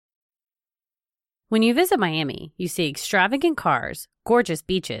When you visit Miami, you see extravagant cars, gorgeous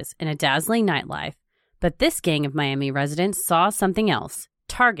beaches, and a dazzling nightlife. But this gang of Miami residents saw something else: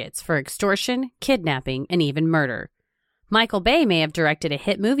 targets for extortion, kidnapping, and even murder. Michael Bay may have directed a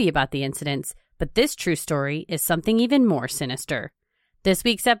hit movie about the incidents, but this true story is something even more sinister. This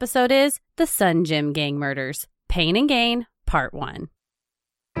week's episode is The Sun Gym Gang Murders, Pain and Gain, Part 1.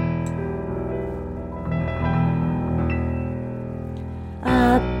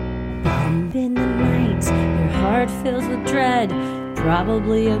 Bump in the night, your heart fills with dread.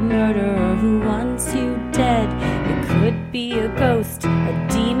 Probably a murderer who wants you dead. It could be a ghost, a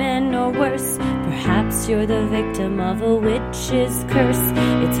demon, or worse. Perhaps you're the victim of a witch's curse.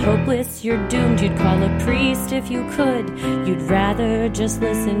 It's hopeless, you're doomed. You'd call a priest if you could. You'd rather just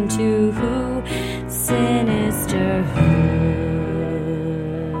listen to who? Sinisterhood.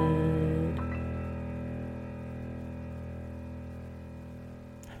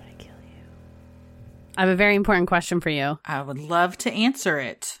 I have a very important question for you. I would love to answer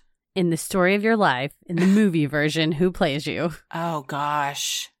it. In the story of your life, in the movie version, who plays you? Oh,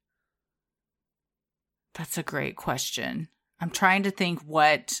 gosh. That's a great question. I'm trying to think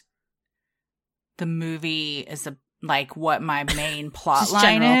what the movie is, what my main plot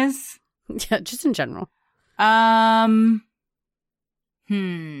line is. Yeah, just in general.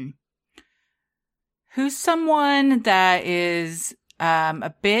 Who's someone that is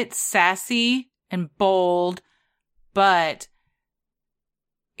a bit sassy and bold, but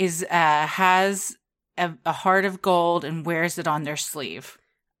has a heart of gold and wears it on their sleeve?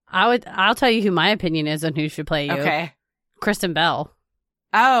 I'll tell you who my opinion is on who should play you. Okay. Kristen Bell.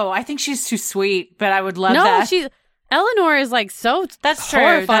 Oh, I think she's too sweet, but I would love that. No, Eleanor is so That's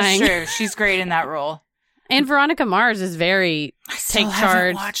horrifying. True. That's true. She's great in that role. And Veronica Mars is very I still take haven't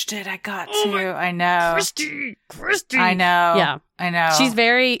charge. Watched it. I got to. I know. Christy. I know. Yeah. I know. She's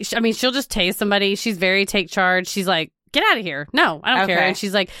very, she'll just tase somebody. She's very take charge. She's like, get out of here. No, I don't care. And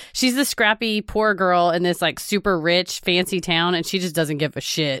she's the scrappy poor girl in this super rich, fancy town, and she just doesn't give a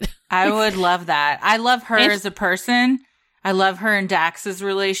shit. I would love that. I love her as a person. I love her and Dax's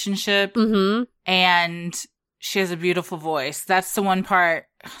relationship. Mm-hmm. And she has a beautiful voice. That's the one part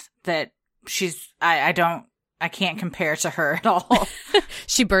that I can't compare to her at all.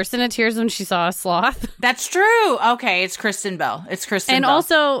 She burst into tears when she saw a sloth. That's true. Okay, it's Kristen Bell. And Bell.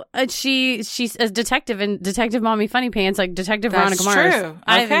 also, she's a detective in Detective Mommy Funny Pants, like Detective That's Veronica Mars. True. Okay.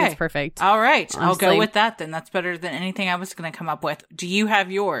 I think it's perfect. All right. Honestly. I'll go with that then. That's better than anything I was going to come up with. Do you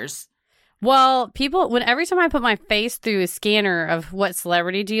have yours? Well, every time I put my face through a scanner of what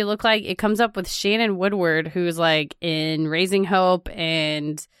celebrity do you look like, it comes up with Shannon Woodward, who's in Raising Hope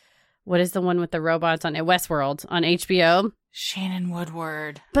and what is the one with the robots on Westworld on HBO? Shannon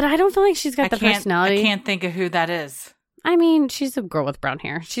Woodward. But I don't feel like she's got the personality. I can't think of who that is. I mean, she's a girl with brown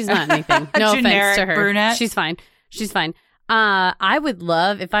hair. She's not anything. No offense to her. Brunette. She's fine. I would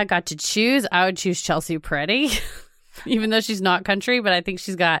love, if I got to choose, I would choose Chelsea Peretti, even though she's not country, but I think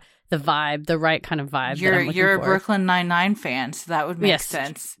she's got the vibe, the right kind of vibe. You're a Brooklyn Nine-Nine fan, so that would make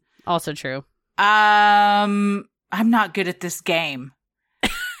sense. Also true. I'm not good at this game.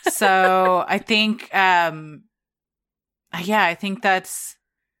 So I think, I think that's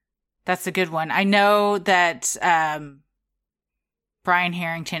a good one. I know that Brian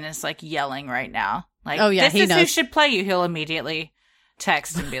Harrington is yelling right now. Oh yeah, this is who should play you. He'll immediately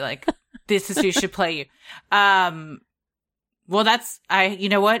text and be like, "This is who should play you." Well, you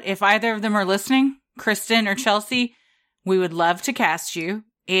know what? If either of them are listening, Kristen or Chelsea, we would love to cast you.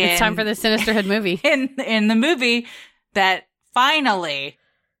 It's time for the Sinisterhood movie. In the movie that finally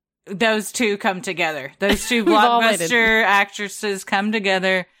those two come together. Those two blockbuster actresses come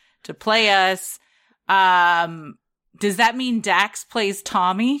together to play us. Does that mean Dax plays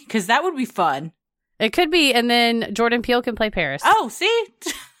Tommy? Because that would be fun. It could be, and then Jordan Peele can play Paris. Oh, see?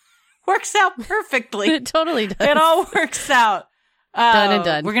 Works out perfectly. It totally does. It all works out. Done and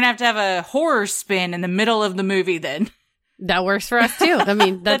done. We're going to have a horror spin in the middle of the movie then. That works for us too. I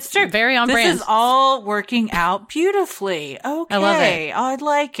mean, that's true. Very on brand. This is all working out beautifully. Okay. I love it. I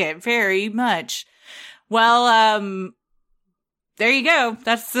like it very much. Well, there you go.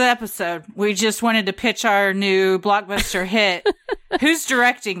 That's the episode. We just wanted to pitch our new blockbuster hit. Who's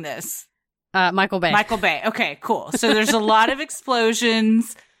directing this? Michael Bay. Michael Bay. Okay, cool. So there's a lot of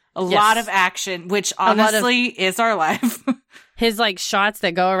explosions, a lot of action, which honestly is our life. His shots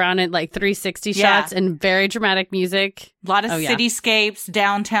that go around in 360 shots and very dramatic music. A lot of cityscapes,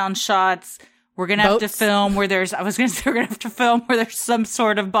 downtown shots. We're going to have to film where we're going to have to film where there's some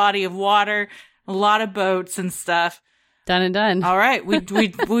sort of body of water, a lot of boats and stuff. Done and done. All right.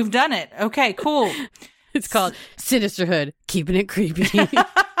 We've done it. Okay, cool. It's called Sinisterhood, keeping it creepy.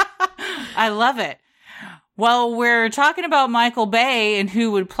 I love it. Well, we're talking about Michael Bay and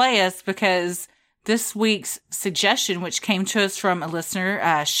who would play us because this week's suggestion, which came to us from a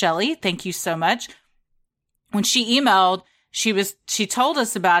listener, Shelly, thank you so much. When she emailed, she told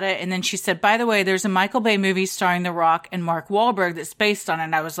us about it, and then she said, by the way, there's a Michael Bay movie starring The Rock and Mark Wahlberg that's based on it.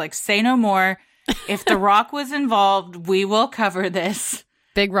 And I was like, say no more. If The Rock was involved, we will cover this.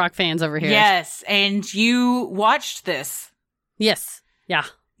 Big Rock fans over here. Yes, and you watched this. Yes. Yeah.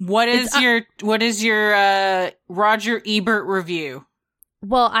 What is your Roger Ebert review?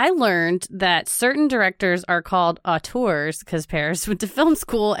 Well, I learned that certain directors are called auteurs because Paris went to film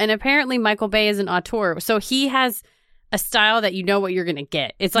school, and apparently Michael Bay is an auteur. So he has a style that you know what you're going to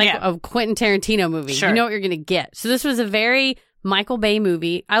get. It's like a Quentin Tarantino movie. Sure. You know what you're going to get. So this was a very Michael Bay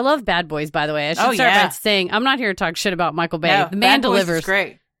movie. I love Bad Boys, by the way. I should start by saying I'm not here to talk shit about Michael Bay. No, the man Bad delivers. Boys is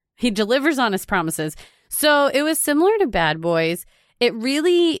great. He delivers on his promises. So it was similar to Bad Boys. It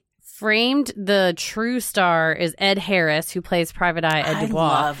really framed the true star is Ed Harris, who plays Private Eye Ed Dubois.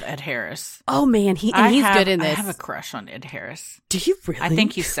 I love Ed Harris. Oh, man. He's good in this. I have a crush on Ed Harris. Do you really? I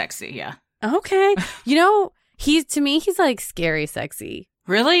think he's sexy, yeah. Okay. You know, to me, he's like scary sexy.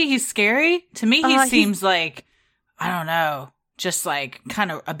 Really? He's scary? To me, he seems like, I don't know, just like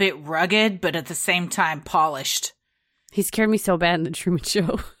kind of a bit rugged, but at the same time polished. He scared me so bad in The Truman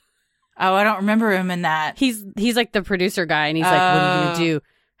Show. Oh, I don't remember him in that. He's like the producer guy, and he's like, what are you going to do?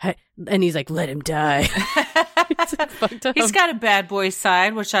 And he's like, let him die. It's like fucked up. He's got a bad boy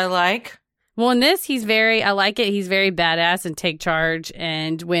side, which I like. Well, in this, I like it. He's very badass and take charge.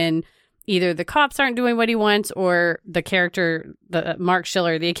 And when either the cops aren't doing what he wants or the character, the Mark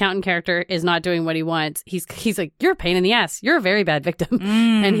Schiller, the accountant character, is not doing what he wants, he's like, you're a pain in the ass. You're a very bad victim.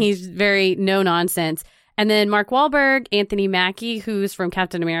 And he's very no nonsense. And then Mark Wahlberg, Anthony Mackie, who's from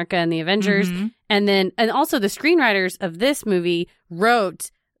Captain America and the Avengers. And also the screenwriters of this movie wrote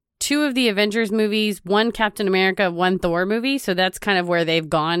 2 of the Avengers movies, 1 Captain America, 1 Thor movie. So that's kind of where they've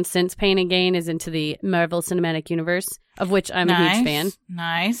gone since Pain and Gain is into the Marvel Cinematic Universe, of which I'm a huge fan.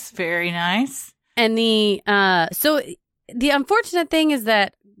 Nice. Very nice. And the unfortunate thing is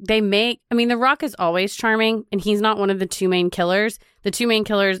that The Rock is always charming, and he's not one of the 2 main killers. The 2 main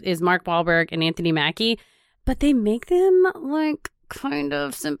killers is Mark Wahlberg and Anthony Mackie, but they make them like kind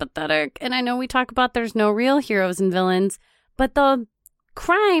of sympathetic. And I know we talk about there's no real heroes and villains, but the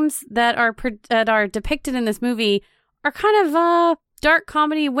crimes that are depicted in this movie are kind of dark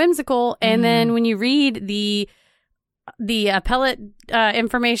comedy, whimsical. And then when you read the appellate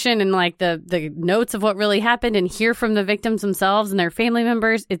information and like the notes of what really happened and hear from the victims themselves and their family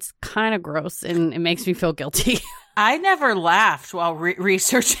members, it's kind of gross and it makes me feel guilty. I never laughed while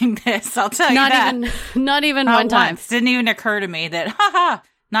researching this. I'll tell you that. Not even one time. Once. Didn't even occur to me that,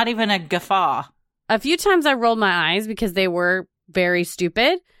 not even a guffaw. A few times I rolled my eyes because they were very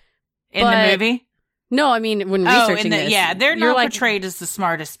stupid. In the movie? No, I mean, when researching this. Yeah, they're not portrayed as the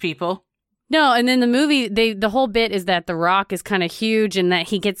smartest people. No, and then the movie, the whole bit is that The Rock is kind of huge and that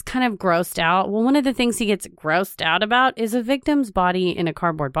he gets kind of grossed out. Well, one of the things he gets grossed out about is a victim's body in a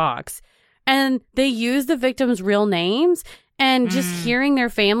cardboard box. And they use the victims' real names, and just hearing their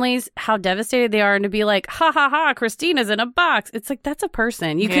families, how devastated they are, and to be like, ha ha ha, Christina's in a box. It's like, that's a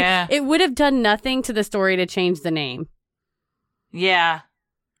person. It would have done nothing to the story to change the name. Yeah.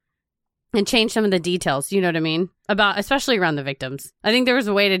 And change some of the details, you know what I mean? Especially around the victims. I think there was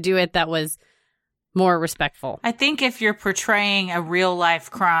a way to do it that was more respectful. I think if you're portraying a real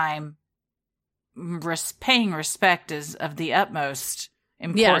life crime, paying respect is of the utmost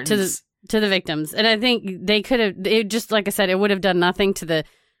importance. Yeah, to the victims. And I think they could have, just like I said, it would have done nothing to the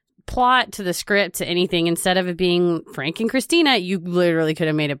plot, to the script, to anything. Instead of it being Frank and Christina, you literally could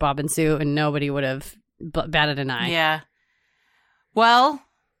have made it Bob and Sue and nobody would have batted an eye. Yeah. Well,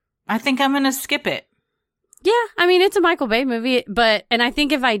 I think I'm going to skip it. Yeah, I mean, it's a Michael Bay movie, and I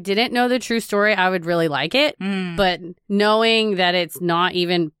think if I didn't know the true story, I would really like it. But knowing that it's not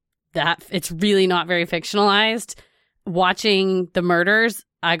even that, it's really not very fictionalized, watching the murders,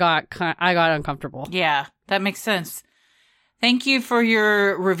 I got uncomfortable. Yeah, that makes sense. Thank you for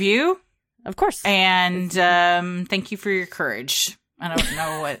your review. Of course. And thank you for your courage. I don't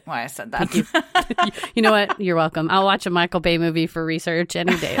know why I said that. You know what? You're welcome. I'll watch a Michael Bay movie for research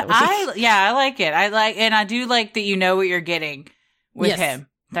any day. I like it. And I do like that you know what you're getting with him.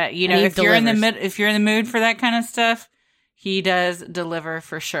 That if you're in the mood for that kind of stuff, he does deliver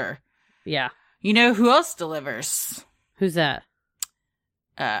for sure. Yeah. You know who else delivers? Who's that?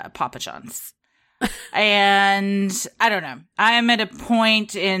 Papa John's. And I don't know. I am at a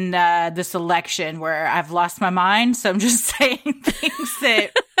point in this election where I've lost my mind. So I'm just saying things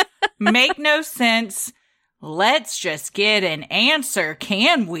that make no sense. let's just get an answer,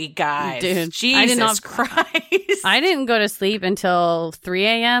 can we, guys? Dude, Jesus Christ. I didn't go to sleep until 3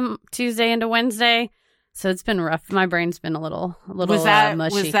 a.m. Tuesday into Wednesday, so it's been rough. My brain's been a little mushy. Was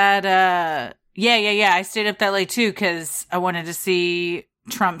that, yeah. I stayed up that late, too, because I wanted to see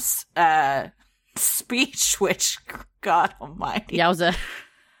Trump's speech, which, God almighty. Yowza.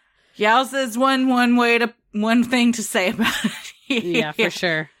 Yowza is one thing to say about it. Yeah, for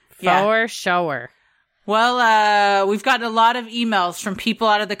sure. Yeah. For sure. Well, we've gotten a lot of emails from people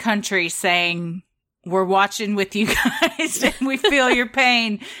out of the country saying, we're watching with you guys and we feel your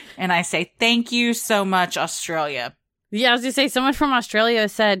pain. And I say, thank you so much, Australia. Yeah, I was going to say, someone from Australia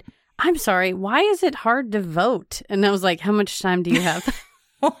said, I'm sorry, why is it hard to vote? And I was like, how much time do you have?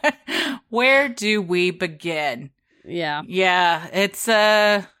 Where do we begin? Yeah. Yeah, it's,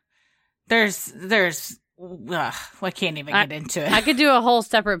 I can't even get into it. I could do a whole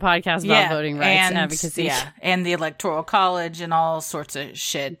separate podcast about voting rights advocacy. Yeah, and the Electoral College and all sorts of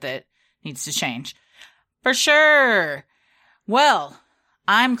shit that needs to change. For sure. Well,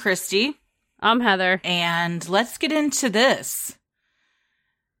 I'm Christy. I'm Heather. And let's get into this.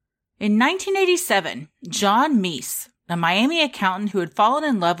 In 1987, John Meese, a Miami accountant who had fallen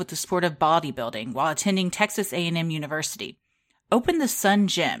in love with the sport of bodybuilding while attending Texas A&M University, opened the Sun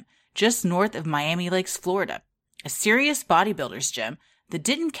Gym just north of Miami Lakes, Florida, a serious bodybuilder's gym that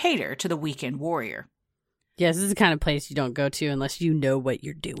didn't cater to the weekend warrior. Yes, this is the kind of place you don't go to unless you know what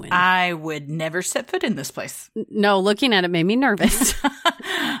you're doing. I would never set foot in this place. No, looking at it made me nervous.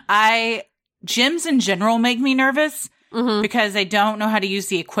 Gyms in general make me nervous because I don't know how to use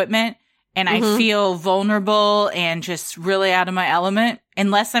the equipment and I feel vulnerable and just really out of my element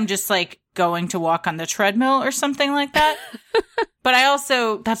unless I'm just like going to walk on the treadmill or something like that. But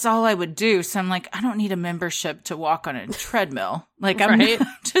that's all I would do. So I'm like, I don't need a membership to walk on a treadmill. Like I'm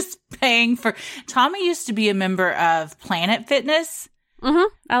just paying for. Tommy used to be a member of Planet Fitness. I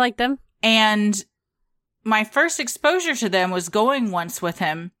like them. And my first exposure to them was going once with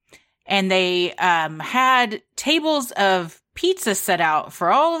him. And they had tables of pizza set out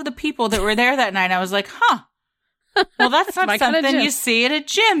for all of the people that were there that night. I was like, well, that's not something you see at a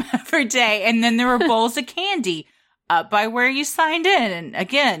gym every day. And then there were bowls of candy up by where you signed in. And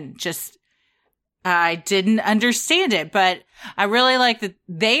again, I didn't understand it, but I really like that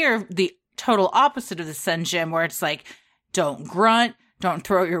they are the total opposite of the Sun Gym, where it's like, don't grunt, don't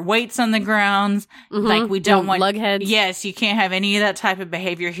throw your weights on the ground. Like we don't want lug heads. Yes, you can't have any of that type of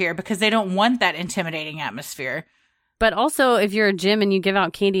behavior here because they don't want that intimidating atmosphere. But also, if you're a gym and you give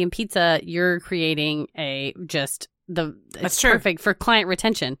out candy and pizza, you're creating it's perfect for client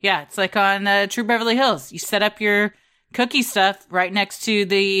retention. Yeah, it's like on True Beverly Hills. You set up your cookie stuff right next to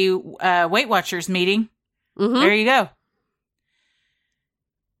the Weight Watchers meeting. There you go.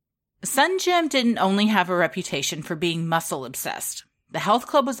 Sun Gym didn't only have a reputation for being muscle obsessed. The health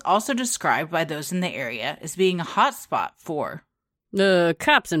club was also described by those in the area as being a hotspot for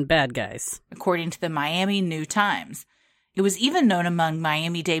cops and bad guys, according to the Miami New Times. It was even known among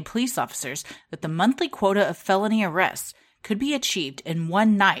Miami-Dade police officers that the monthly quota of felony arrests could be achieved in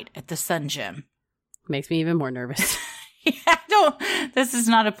one night at the Sun Gym. Makes me even more nervous. This is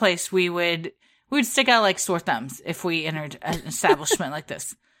not a place we would stick out like sore thumbs if we entered an establishment like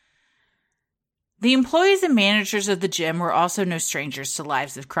this. The employees and managers of the gym were also no strangers to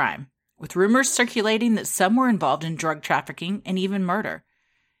lives of crime, with rumors circulating that some were involved in drug trafficking and even murder.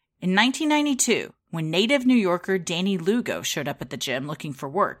 In 1992, when native New Yorker Danny Lugo showed up at the gym looking for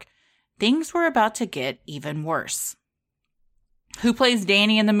work, things were about to get even worse. Who plays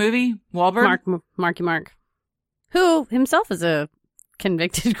Danny in the movie? Wahlberg? Marky Mark. Who himself is a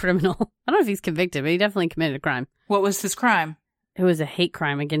convicted criminal. I don't know if he's convicted, but he definitely committed a crime. What was his crime? It was a hate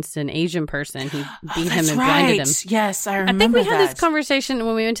crime against an Asian person. He beat him and blinded him. Yes, I remember that. I think we had this conversation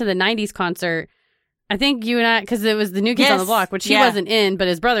when we went to the 90s concert. I think you and I, because it was the New Kids on the Block, which he wasn't in, but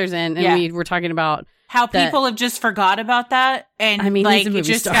his brother's in, and we were talking about how people have just forgot about that, and it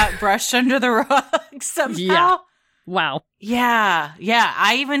just got brushed under the rug somehow. Yeah. Wow. Yeah.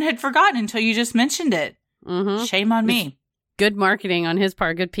 I even had forgotten until you just mentioned it. Shame on me. Good marketing on his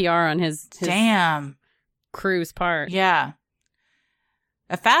part. Good PR on his damn crew's part. Yeah.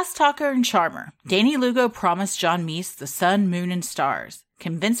 A fast talker and charmer, Danny Lugo promised John Meese the sun, moon, and stars,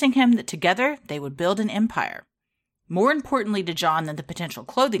 convincing him that together they would build an empire. More importantly to John than the potential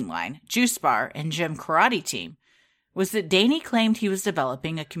clothing line, juice bar, and gym karate team was that Danny claimed he was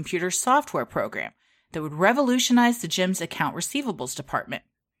developing a computer software program that would revolutionize the gym's account receivables department.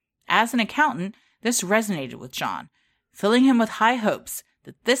 As an accountant, this resonated with John, filling him with high hopes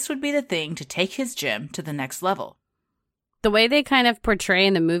that this would be the thing to take his gym to the next level. the way they kind of portray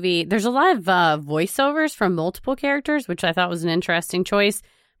in the movie, there's a lot of voiceovers from multiple characters, which I thought was an interesting choice.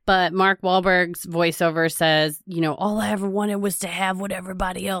 But Mark Wahlberg's voiceover says, you know, all I ever wanted was to have what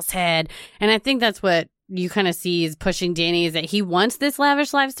everybody else had. And I think that's what you kind of see is pushing Danny, is that he wants this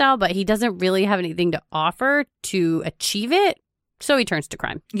lavish lifestyle, but he doesn't really have anything to offer to achieve it. So he turns to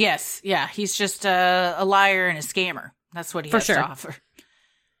crime. Yes. Yeah. He's just a liar and a scammer. That's what he has to offer.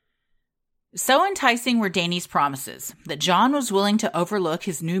 So enticing were Danny's promises that John was willing to overlook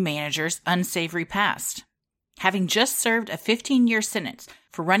his new manager's unsavory past. Having just served a 15-year sentence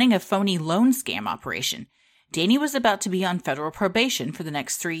for running a phony loan scam operation, Danny was about to be on federal probation for the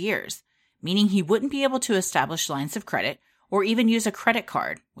next 3 years, meaning he wouldn't be able to establish lines of credit or even use a credit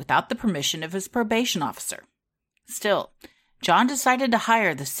card without the permission of his probation officer. Still, John decided to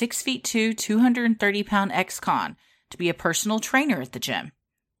hire the 6'2", 230-pound ex-con to be a personal trainer at the gym.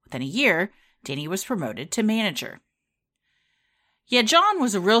 Within a year, Danny was promoted to manager. Yeah, John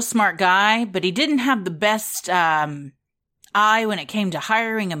was a real smart guy, but he didn't have the best eye when it came to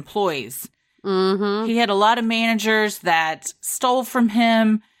hiring employees. Mm-hmm. He had a lot of managers that stole from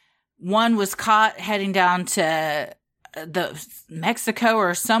him. One was caught heading down to Mexico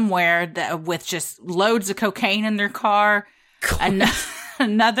or somewhere with just loads of cocaine in their car.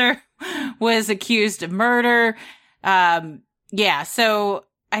 Another was accused of murder. So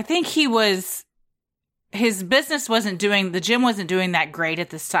I think his business the gym wasn't doing that great at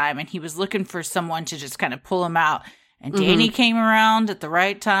this time, and he was looking for someone to just kind of pull him out. And Danny came around at the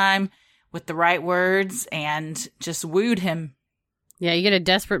right time with the right words and just wooed him. Yeah, you get a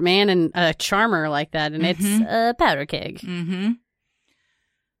desperate man and a charmer like that, and it's a powder keg. Mm-hmm.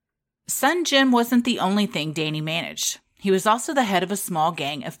 Sun Gym wasn't the only thing Danny managed. He was also the head of a small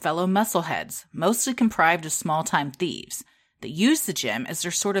gang of fellow muscleheads, mostly comprised of small-time thieves, that used the gym as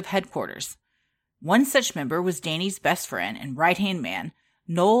their sort of headquarters. One such member was Danny's best friend and right-hand man,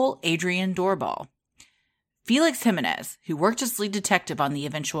 Noel Adrian Doorbal. Felix Jimenez, who worked as lead detective on the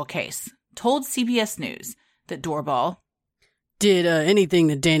eventual case, told CBS News that Doorbal did anything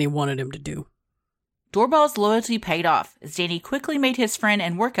that Danny wanted him to do. Doorbal's loyalty paid off as Danny quickly made his friend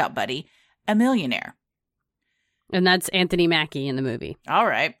and workout buddy a millionaire. And that's Anthony Mackie in the movie. All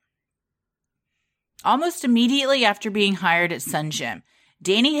right. Almost immediately after being hired at Sun Gym,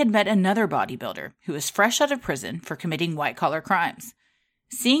 Danny had met another bodybuilder who was fresh out of prison for committing white-collar crimes.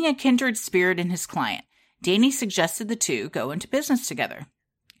 Seeing a kindred spirit in his client, Danny suggested the two go into business together.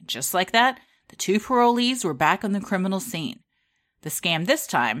 Just like that, the two parolees were back on the criminal scene. The scam this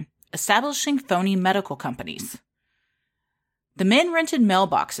time, establishing phony medical companies. The men rented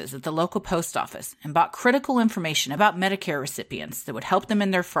mailboxes at the local post office and bought critical information about Medicare recipients that would help them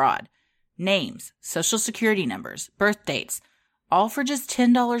in their fraud. Names, social security numbers, birth dates, all for just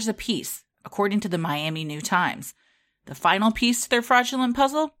 $10 a piece, according to the Miami New Times. The final piece to their fraudulent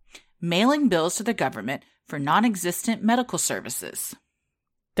puzzle? Mailing bills to the government for non-existent medical services.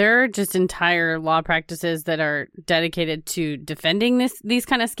 There are just entire law practices that are dedicated to defending these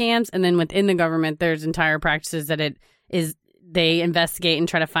kind of scams. And then within the government, there's entire practices that they investigate and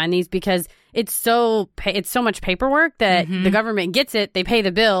try to find these, because it's so much paperwork that the government gets it, they pay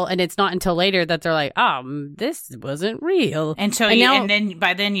the bill, and it's not until later that they're like, this wasn't real. And then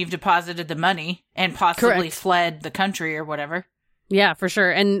by then you've deposited the money and possibly fled the country or whatever. Yeah, for sure.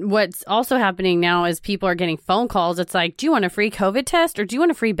 And what's also happening now is people are getting phone calls. It's like, do you want a free COVID test or do you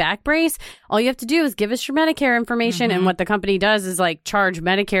want a free back brace? All you have to do is give us your Medicare information. And what the company does is like charge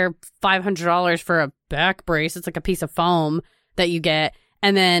Medicare $500 for a back brace. It's like a piece of foam that you get.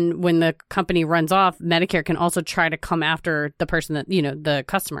 And then when the company runs off, Medicare can also try to come after the person that, the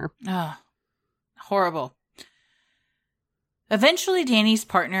customer. Oh, horrible. Eventually, Danny's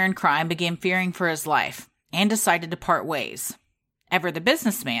partner in crime began fearing for his life and decided to part ways. Ever the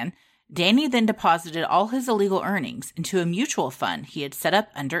businessman, Danny then deposited all his illegal earnings into a mutual fund he had set up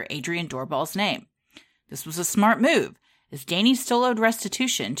under Adrian Doorbal's name. This was a smart move, as Danny still owed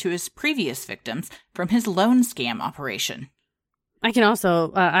restitution to his previous victims from his loan scam operation. I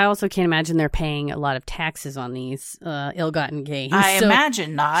also can't imagine they're paying a lot of taxes on these ill-gotten gains. I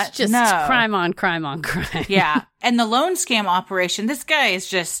imagine not. It's just crime on crime on crime. Yeah. And the loan scam operation, this guy is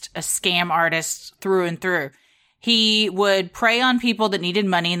just a scam artist through and through. He would prey on people that needed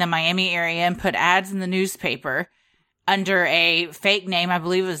money in the Miami area and put ads in the newspaper under a fake name. I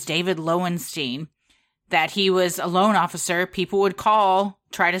believe it was David Lowenstein, that he was a loan officer. People would call,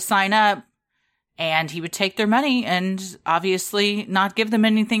 try to sign up, and he would take their money and obviously not give them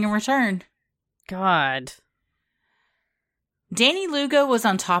anything in return. God. Danny Lugo was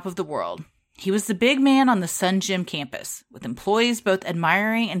on top of the world. He was the big man on the Sun Gym campus, with employees both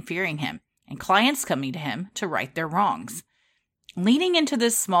admiring and fearing him, and clients coming to him to right their wrongs. Leaning into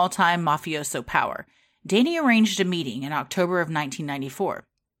this small-time mafioso power, Danny arranged a meeting in October of 1994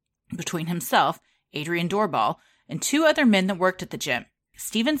 between himself, Adrian Doorbal, and two other men that worked at the gym,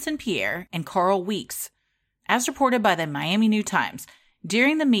 Steven St. Pierre and Carl Weeks. As reported by the Miami New Times,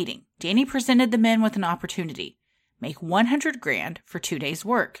 during the meeting, Danny presented the men with an opportunity: make $100,000 for 2 days'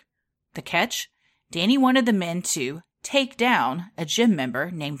 work. The catch? Danny wanted the men to take down a gym member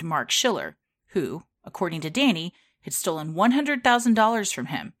named Mark Schiller, who, according to Danny, had stolen $100,000 from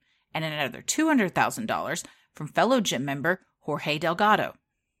him and another $200,000 from fellow gym member Jorge Delgado.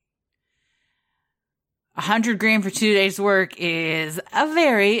 $100,000 for 2 days' work is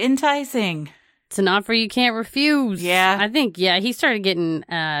very enticing. It's an offer you can't refuse. Yeah. I think, he started getting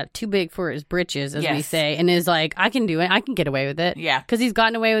too big for his britches, as we say, and is like, I can do it. I can get away with it. Yeah. Because he's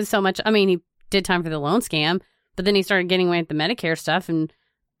gotten away with so much. I mean, he did time for the loan scam, but then he started getting away with the Medicare stuff,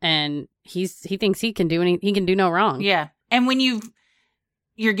 and he thinks he can do no wrong. Yeah. And when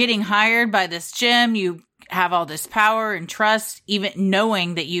you're getting hired by this gym, you have all this power and trust, even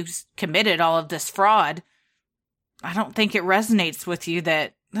knowing that you committed all of this fraud, I don't think it resonates with you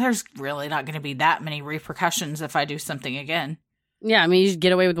that there's really not going to be that many repercussions if I do something again. Yeah, I mean, you just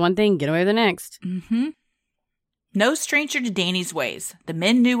get away with one thing, get away with the next. Mm-hmm. No stranger to Danny's ways, the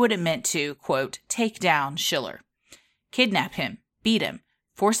men knew what it meant to, quote, take down Schiller, kidnap him, beat him,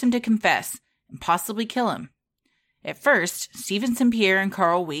 force him to confess, and possibly kill him. At first, Steven St. Pierre and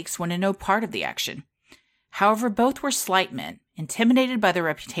Carl Weeks wanted no part of the action. However, both were slight men, intimidated by the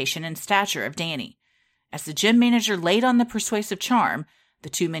reputation and stature of Danny. As the gym manager laid on the persuasive charm, the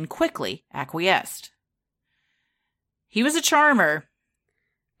two men quickly acquiesced. He was a charmer.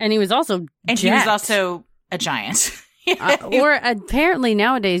 And he was also jacked. He was also a giant. Or apparently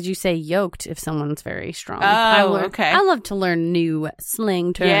nowadays you say yoked if someone's very strong. Okay. I love to learn new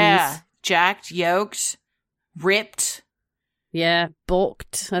slang terms. Yeah. Jacked, yoked, ripped. Yeah.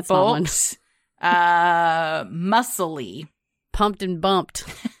 Bulked. That's bulked. Not one. Muscly. Pumped and bumped.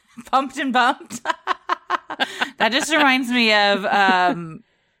 Pumped and bumped. That just reminds me of Hans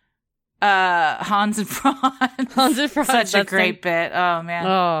and Franz. Hans and Franz. Such a great bit. Oh, man.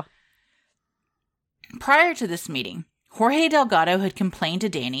 Oh. Prior to this meeting, Jorge Delgado had complained to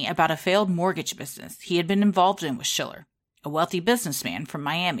Danny about a failed mortgage business he had been involved in with Schiller, a wealthy businessman from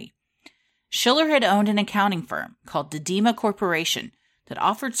Miami. Schiller had owned an accounting firm called Dedema Corporation that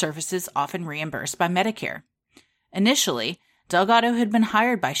offered services often reimbursed by Medicare. Initially, Delgado had been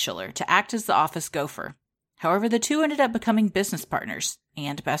hired by Schiller to act as the office gopher. However, the two ended up becoming business partners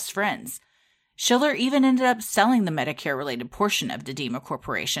and best friends. Schiller even ended up selling the Medicare-related portion of Dedema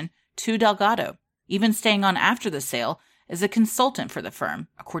Corporation to Delgado, even staying on after the sale as a consultant for the firm,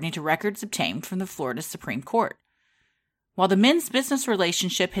 according to records obtained from the Florida Supreme Court. While the men's business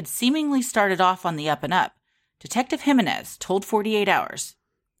relationship had seemingly started off on the up and up, Detective Jimenez told 48 Hours,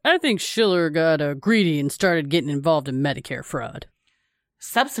 I think Schiller got greedy and started getting involved in Medicare fraud.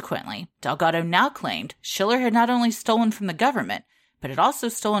 Subsequently, Delgado now claimed Schiller had not only stolen from the government, but had also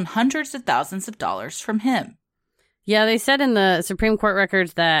stolen hundreds of thousands of dollars from him. Yeah, they said in the Supreme Court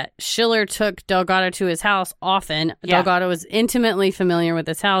records that Schiller took Delgado to his house often. Yeah. Delgado was intimately familiar with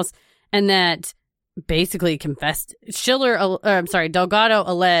his house, and that basically confessed. Delgado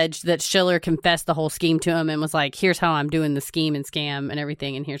alleged that Schiller confessed the whole scheme to him and was like, here's how I'm doing the scheme and scam and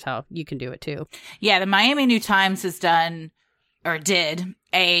everything, and here's how you can do it too. Yeah, the Miami New Times has did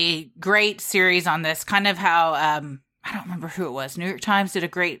a great series on this, kind of how, I don't remember who it was. New York Times did a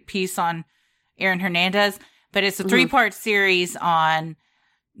great piece on Aaron Hernandez, but it's a 3-part series on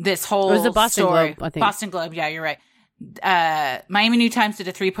this whole story. It was the Boston Globe, I think. Boston Globe, yeah, you're right. Miami New Times did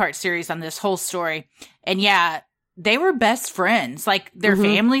a 3-part series on this whole story. And yeah, they were best friends. Like, their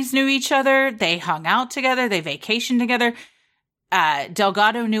families knew each other. They hung out together. They vacationed together.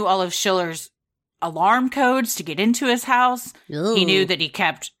 Delgado knew all of Schiller's alarm codes to get into his house. Ooh. He knew that he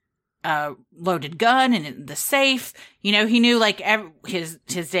kept a loaded gun in the safe. You know, he knew like his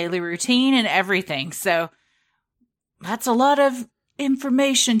daily routine and everything. So that's a lot of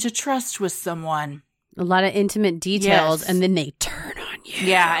information to trust with someone. A lot of intimate details, yes. And then they turn on you.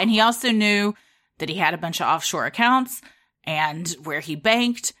 Yeah, and he also knew that he had a bunch of offshore accounts and where he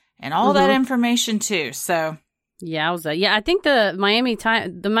banked and all that information too. So yeah, I think the Miami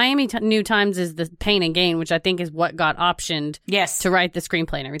New Times is the Pain and Gain, which I think is what got optioned to write the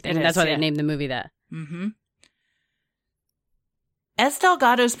screenplay and everything. That's why they named the movie that. Mm-hmm. As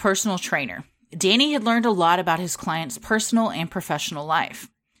Delgado's personal trainer, Danny had learned a lot about his client's personal and professional life.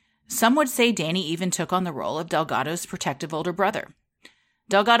 Some would say Danny even took on the role of Delgado's protective older brother.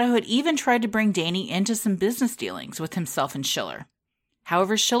 Delgado had even tried to bring Danny into some business dealings with himself and Schiller.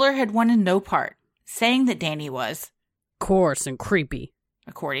 However, Schiller had wanted no part, saying that Danny was, Coarse and creepy,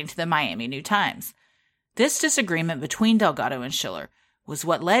 according to the Miami New Times. This disagreement between Delgado and Schiller was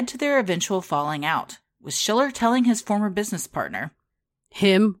what led to their eventual falling out, with Schiller telling his former business partner,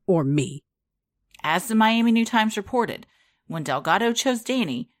 "Him or me." As the Miami New Times reported, when Delgado chose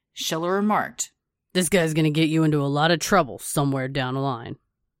Danny, Schiller remarked, "This guy's going to get you into a lot of trouble somewhere down the line."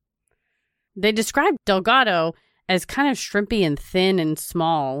 They described Delgado as kind of shrimpy and thin and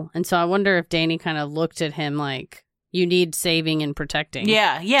small, and so I wonder if Danny kind of looked at him like, you need saving and protecting.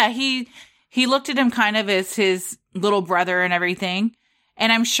 Yeah, he looked at him kind of as his little brother and everything,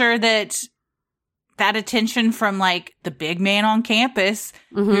 and I'm sure that attention from, like, the big man on campus,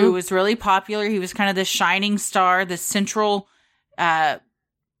 who was really popular, he was kind of the shining star, the central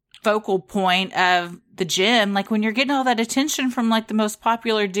focal point of the gym. Like, when you're getting all that attention from, like, the most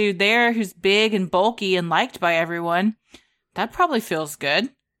popular dude there who's big and bulky and liked by everyone, that probably feels good.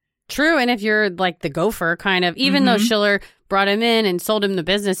 True, and if you're, like, the gopher, kind of, even though Schiller brought him in and sold him the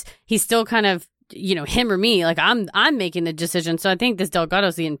business, he's still kind of, you know, him or me. Like, I'm making the decision. So I think this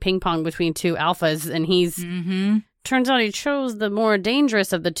Delgado's in ping pong between two alphas, and he's turns out he chose the more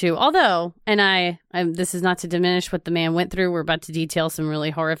dangerous of the two. Although, and I this is not to diminish what the man went through. We're about to detail some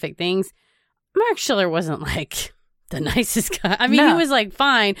really horrific things. Mark Schiller wasn't, like, the nicest guy. I mean, he was, like,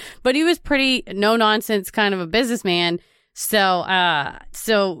 fine, but he was pretty no nonsense kind of a businessman. So,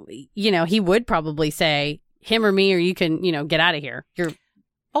 you know, he would probably say, him or me, or you can, you know, get out of here.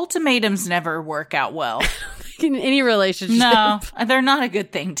 Ultimatums never work out well. In any relationship. No, they're not a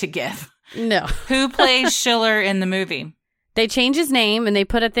good thing to give. No. Who plays Schiller in the movie? They change his name, and they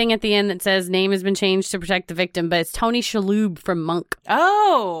put a thing at the end that says name has been changed to protect the victim, but it's Tony Shalhoub from Monk.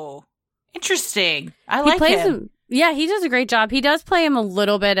 Oh, interesting. I like him. Yeah, he does a great job. He does play him a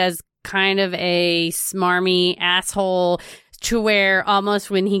little bit as kind of a smarmy asshole, to where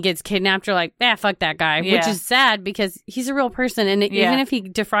almost when he gets kidnapped, you're like, fuck that guy, which is sad because he's a real person. And even if he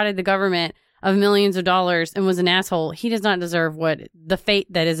defrauded the government of millions of dollars and was an asshole, he does not deserve the fate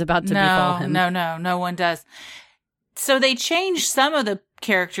that is about to befall him. No one does. So they changed some of the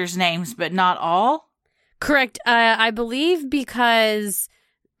characters' names, but not all? Correct. I believe because,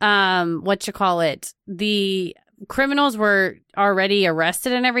 the criminals were already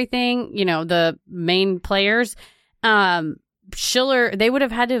arrested and everything, you know, the main players. Schiller, they would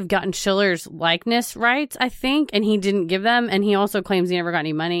have had to have gotten Schiller's likeness rights, I think, and he didn't give them. And he also claims he never got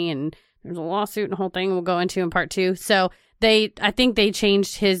any money, and there's a lawsuit and a whole thing we'll go into in part 2. So I think they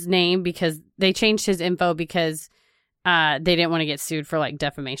changed his name because they changed his info because they didn't want to get sued for, like,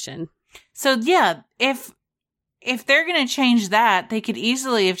 defamation. So yeah, if they're going to change that, they could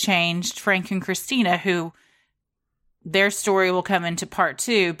easily have changed Frank and Christina, who their story will come into part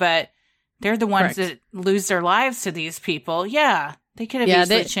 2, but they're the ones that lose their lives to these people. Yeah, they could have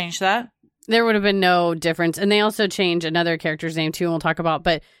easily changed that. There would have been no difference. And they also changed another character's name, too, and we'll talk about.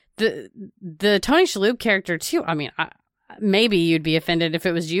 But the Tony Shalhoub character, too, I mean, maybe you'd be offended if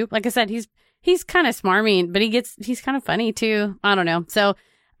it was you. Like I said, he's kind of smarmy, but he's kind of funny, too. I don't know. So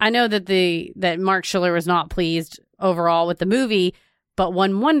I know that Mark Schiller was not pleased overall with the movie, but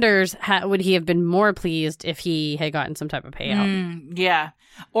one wonders, would he have been more pleased if he had gotten some type of payout? Yeah.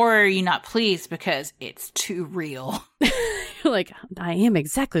 Or are you not pleased because it's too real? Like, I am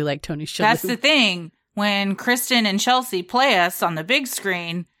exactly like Tony Shalhoub. That's the thing. When Kristen and Chelsea play us on the big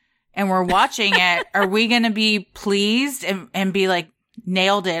screen and we're watching it, are we going to be pleased and be like,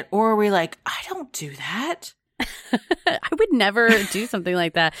 nailed it? Or are we like, I don't do that? I would never do something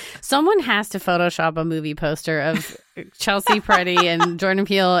like that. Someone has to Photoshop a movie poster of Chelsea Peretti and Jordan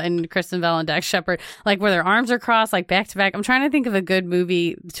Peele and Kristen Bell and Dax Shepard, like where their arms are crossed, like back to back. I'm trying to think of a good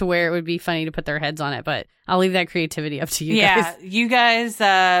movie to where it would be funny to put their heads on it, but I'll leave that creativity up to you guys. Yeah, you guys,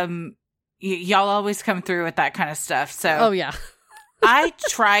 y'all always come through with that kind of stuff. So, oh yeah, I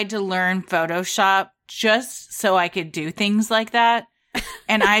tried to learn Photoshop just so I could do things like that.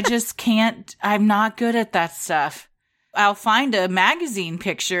 And I just can't, I'm not good at that stuff. I'll find a magazine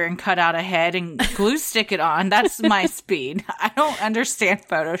picture and cut out a head and glue stick it on. That's my speed. I don't understand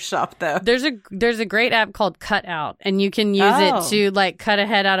Photoshop though. There's a great app called Cutout, and you can use it to like cut a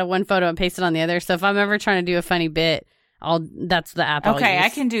head out of one photo and paste it on the other. So if I'm ever trying to do a funny bit, that's the app I'll use. I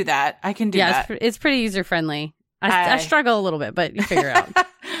can do that. Yeah, it's pretty user friendly. I struggle a little bit, but you figure it out.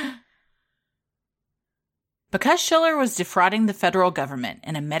 Because Schiller was defrauding the federal government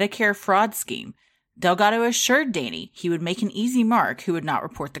in a Medicare fraud scheme, Delgado assured Danny he would make an easy mark who would not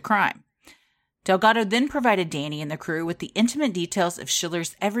report the crime. Delgado then provided Danny and the crew with the intimate details of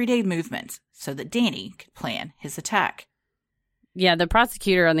Schiller's everyday movements so that Danny could plan his attack. Yeah, the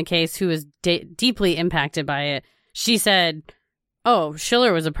prosecutor on the case, who was deeply impacted by it, she said,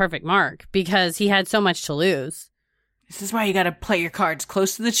 Schiller was a perfect mark because he had so much to lose. This is why you got to play your cards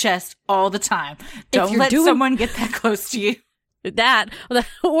close to the chest all the time. Don't let someone get that close to you. That,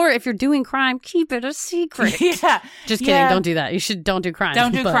 or if you're doing crime, keep it a secret. Yeah. Just kidding. Don't do that. Don't do crime.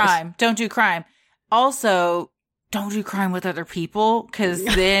 Don't do crime. Also, don't do crime with other people, because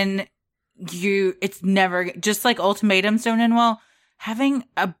then it's never, just like ultimatums don't end well, having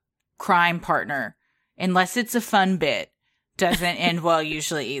a crime partner, unless it's a fun bit, doesn't end well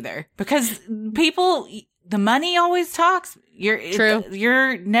usually either. Because people, the money always talks.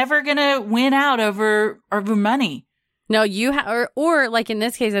 You're never going to win out over money. No, or like in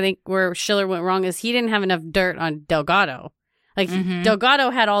this case, I think where Schiller went wrong is he didn't have enough dirt on Delgado. Like, Delgado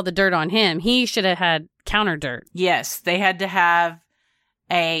had all the dirt on him. He should have had counter dirt. Yes, they had to have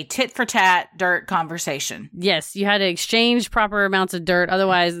a tit-for-tat dirt conversation. Yes, you had to exchange proper amounts of dirt.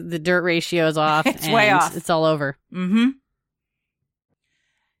 Otherwise, the dirt ratio is off. It's way off. It's all over. Mm-hmm.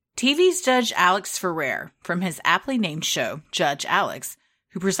 TV's Judge Alex Ferrer, from his aptly named show, Judge Alex,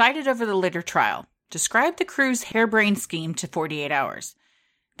 who presided over the later trial, described the crew's harebrained scheme to 48 hours.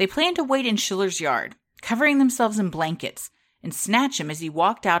 They planned to wait in Schiller's yard, covering themselves in blankets, and snatch him as he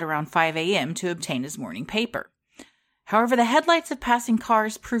walked out around 5 a.m. to obtain his morning paper. However, the headlights of passing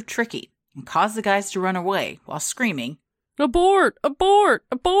cars proved tricky and caused the guys to run away while screaming, "Abort! Abort!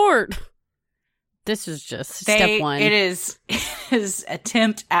 Abort!" This is just step one. It is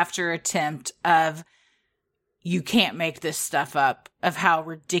attempt after attempt of, you can't make this stuff up, of how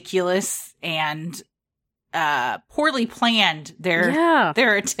ridiculous and poorly planned their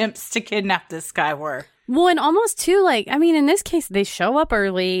attempts to kidnap this guy were. Well, and almost too, like, I mean, in this case, they show up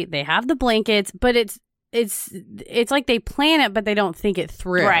early, they have the blankets, but it's like they plan it, but they don't think it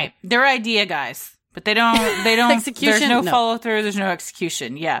through. Right. They're idea guys, but they don't execution. There's no follow through, there's no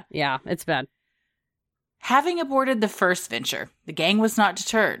execution. Yeah. Yeah, it's bad. Having aborted the first venture, the gang was not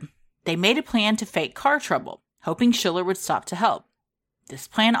deterred. They made a plan to fake car trouble, hoping Schiller would stop to help. This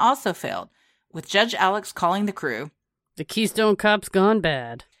plan also failed, with Judge Alex calling the crew the Keystone Cops gone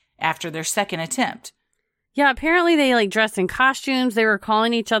bad after their second attempt. Yeah, apparently they like dressed in costumes. They were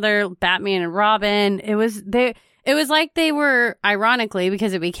calling each other Batman and Robin. It was like they were, ironically,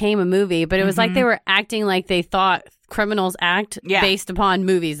 because it became a movie, but it was like they were acting like they thought criminals act based upon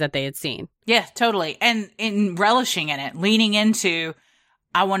movies that they had seen. Yeah, totally. And in relishing in it, leaning into,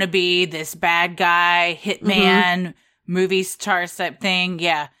 I want to be this bad guy, hitman, movie star type thing.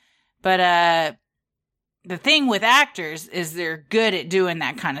 Yeah. But the thing with actors is they're good at doing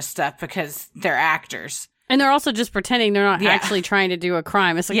that kind of stuff because they're actors. And they're also just pretending they're not actually trying to do a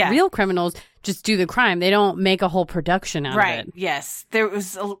crime. It's like real criminals just do the crime. They don't make a whole production out of it. Right. Yes. There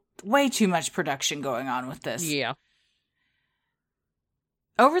was way too much production going on with this. Yeah.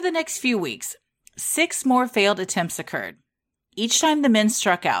 Over the next few weeks, 6 more failed attempts occurred. Each time the men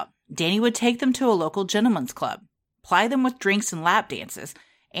struck out, Danny would take them to a local gentleman's club, ply them with drinks and lap dances,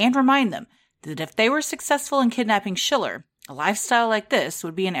 and remind them that if they were successful in kidnapping Schiller, a lifestyle like this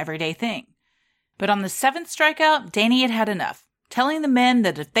would be an everyday thing. But on the 7th strikeout, Danny had enough, telling the men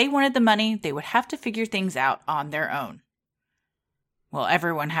that if they wanted the money, they would have to figure things out on their own. Well,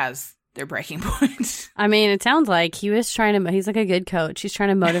 everyone has their breaking point. I mean, it sounds like he's like a good coach. He's trying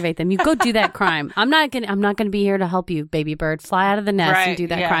to motivate them. You go do that crime. I'm not gonna be here to help you, baby bird. Fly out of the nest and do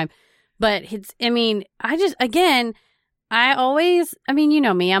that crime. But I always, you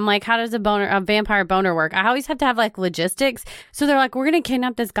know me, I'm like, how does a vampire boner work? I always have to have like logistics. So they're like, we're going to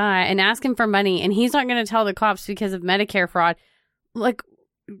kidnap this guy and ask him for money, and he's not going to tell the cops because of Medicare fraud. Like,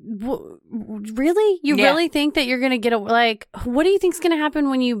 really? You really think that you're going to get what do you think's going to happen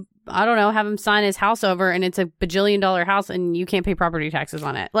when you, I don't know, have him sign his house over and it's a bajillion-dollar house and you can't pay property taxes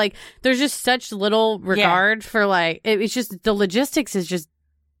on it? Like, there's just such little regard for like, it's just, the logistics is just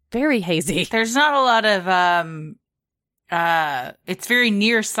very hazy. There's not a lot of, it's very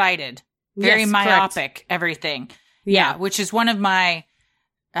nearsighted, very myopic, correct. Everything. Yeah. Which is one of my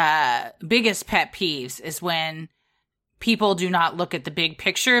biggest pet peeves, is when people do not look at the big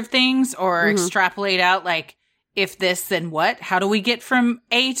picture of things or extrapolate out, like, if this, then what? How do we get from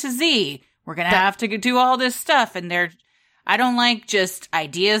A to Z? We're going to have to do all this stuff. And I don't like just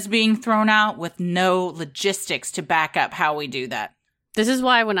ideas being thrown out with no logistics to back up how we do that. This is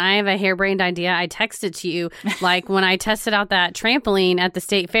why when I have a harebrained idea, I text it to you. Like when I tested out that trampoline at the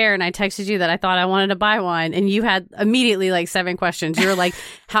state fair and I texted you that I thought I wanted to buy one, and you had immediately like 7 questions. You were like,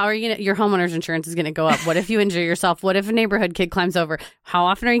 how are you going to, your homeowner's insurance is going to go up. What if you injure yourself? What if a neighborhood kid climbs over? How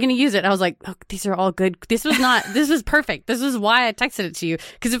often are you going to use it? I was like, oh, these are all good. This was perfect. This is why I texted it to you.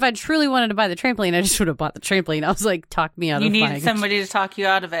 Because if I truly wanted to buy the trampoline, I just would have bought the trampoline. I was like, talk me out of buying it. You need somebody to talk you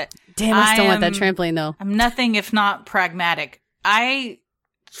out of it. Damn, I still want that trampoline though. I'm nothing if not pragmatic. I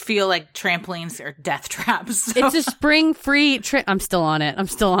feel like trampolines are death traps. So. It's a spring-free I'm still on it. I'm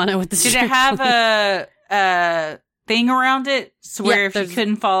still on it with the Did it have a thing around it so where if you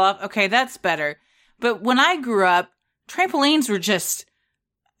couldn't fall off? Okay, that's better. But when I grew up, trampolines were just,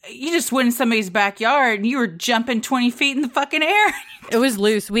 you just went in somebody's backyard and you were jumping 20 feet in the fucking air. It was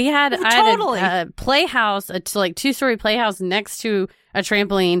loose. I had a playhouse, a 2-story playhouse next to a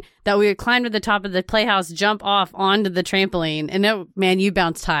trampoline that we would climb to the top of the playhouse, jump off onto the trampoline, and you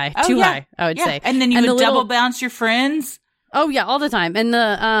bounced high. High, I would say. And then you would double bounce your friends. Oh, yeah, all the time. And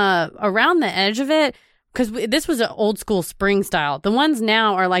the around the edge of it, because this was an old school spring style. The ones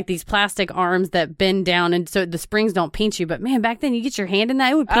now are like these plastic arms that bend down, and so the springs don't pinch you. But man, back then you get your hand in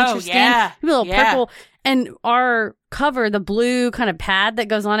that, it would pinch your skin. It'd be a little purple. And our cover, the blue kind of pad that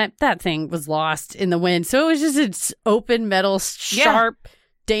goes on it, that thing was lost in the wind. So it was just an open metal, sharp,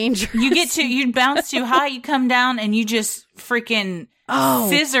 dangerous. You'd bounce too high, you come down, and you just freaking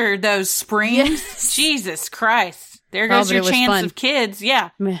scissor those springs. Yes. Jesus Christ. There goes your chance of kids.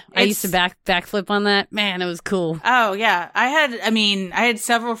 Yeah. I used to backflip on that. Man, it was cool. Oh, yeah. I had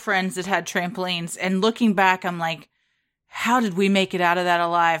several friends that had trampolines, and looking back, I'm like, how did we make it out of that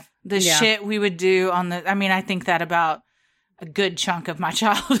alive? The shit we would do I think that about a good chunk of my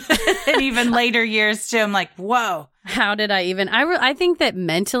childhood and even later years too. I'm like, whoa. How did I even, I think that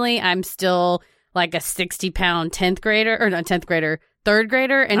mentally I'm still like a 60-pound 10th grader, or not 10th grader, 3rd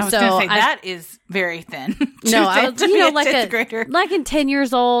grader. And I was going to say, that is very thin. No, I was, like in 10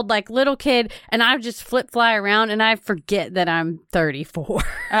 years old, like little kid, and I would just fly around and I forget that I'm 34.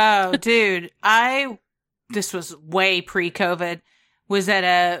 Oh, dude. This was way pre-COVID. Was at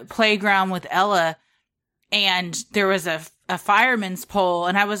a playground with Ella, and there was a fireman's pole,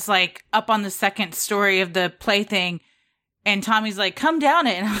 and I was like up on the 2nd story of the play thing, and Tommy's like, come down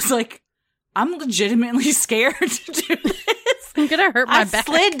it. And I was like, I'm legitimately scared to do this. I'm gonna hurt my back.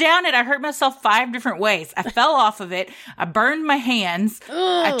 I slid down it. I hurt myself 5 different ways. I fell off of it. I burned my hands.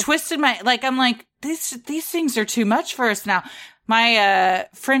 Ugh. I twisted I'm like, these things are too much for us now. My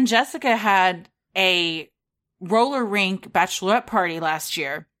friend Jessica had a roller rink bachelorette party last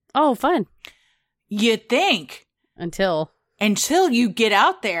year. Oh, fun. You'd think. Until you get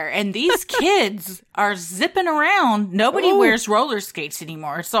out there and these kids are zipping around. Nobody wears roller skates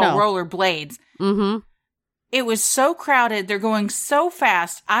anymore. It's all roller blades. Mm-hmm. It was so crowded. They're going so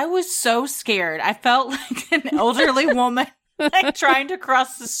fast. I was so scared. I felt like an elderly woman like trying to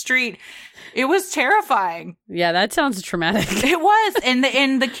cross the street. It was terrifying. Yeah, that sounds traumatic. It was.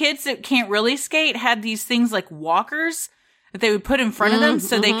 And the kids that can't really skate had these things like walkers that they would put in front of them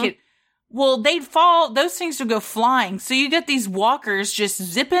so they could, they'd fall. Those things would go flying. So you get these walkers just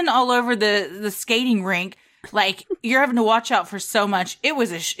zipping all over the skating rink. Like, you're having to watch out for so much. It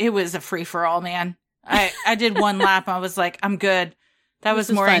was a free for all, man. I did one lap. I was like, I'm good. That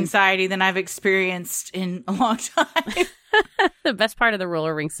was more anxiety than I've experienced in a long time. The best part of the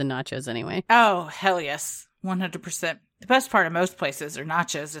roller rinks and nachos, anyway. Oh, hell yes. 100%. The best part of most places are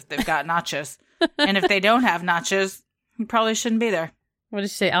nachos if they've got nachos. And if they don't have nachos, you probably shouldn't be there. What did you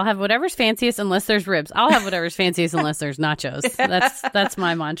say? I'll have whatever's fanciest unless there's ribs. I'll have whatever's fanciest unless there's nachos. That's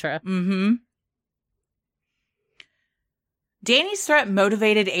my mantra. Mm-hmm. Danny's threat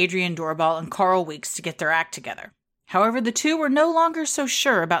motivated Adrian Doorbal and Carl Weeks to get their act together. However, the two were no longer so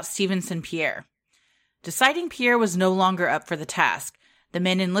sure about Stevenson Pierre. Deciding Pierre was no longer up for the task, the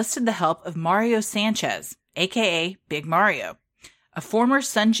men enlisted the help of Mario Sanchez, a.k.a. Big Mario, a former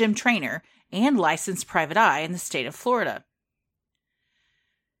Sun Gym trainer and licensed private eye in the state of Florida.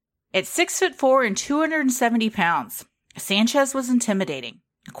 At 6'4" and 270 pounds, Sanchez was intimidating,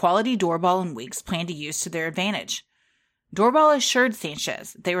 a quality Doorbal and Weeks planned to use to their advantage. Doorbal assured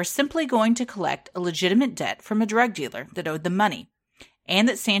Sanchez they were simply going to collect a legitimate debt from a drug dealer that owed them money, and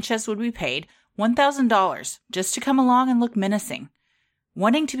that Sanchez would be paid $1,000 just to come along and look menacing.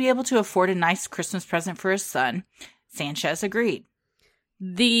 Wanting to be able to afford a nice Christmas present for his son, Sanchez agreed.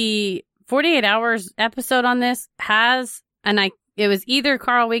 The 48 Hours episode on this has, it was either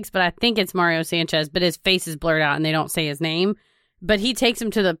Carl Weeks, but I think it's Mario Sanchez, but his face is blurred out and they don't say his name. But he takes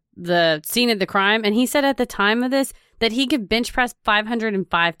him to the scene of the crime, and he said at the time of this that he could bench press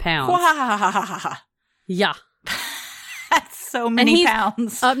 505 pounds. Wow. Yeah. That's so many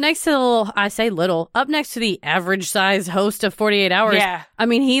pounds. Up next to up next to the average size host of 48 Hours. Yeah. I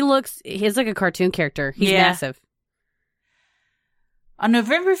mean, he's like a cartoon character. He's massive. On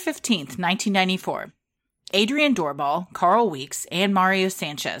November 15th, 1994, Adrian Doorbal, Carl Weeks, and Mario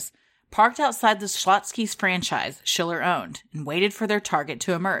Sanchez parked outside the Schlotzsky's franchise Schiller owned and waited for their target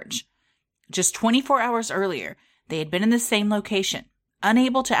to emerge. Just 24 hours earlier, they had been in the same location,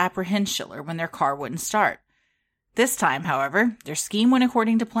 unable to apprehend Schiller when their car wouldn't start. This time, however, their scheme went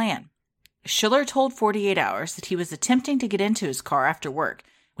according to plan. Schiller told 48 Hours that he was attempting to get into his car after work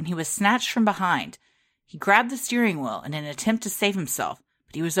when he was snatched from behind. He grabbed the steering wheel in an attempt to save himself,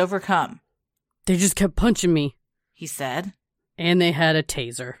 but he was overcome. They just kept punching me, he said. And they had a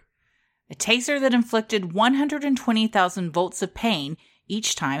taser. A taser that inflicted 120,000 volts of pain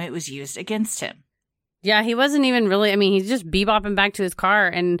each time it was used against him. Yeah, he wasn't even really, I mean, he's just bebopping back to his car,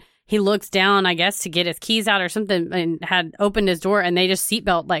 and he looks down, I guess, to get his keys out or something, and had opened his door, and they just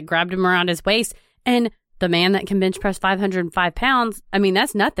seatbelt, like, grabbed him around his waist. And the man that can bench press 505 pounds, I mean,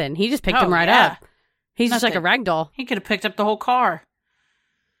 that's nothing. He just picked him right up. He's just like a rag doll. He could have picked up the whole car.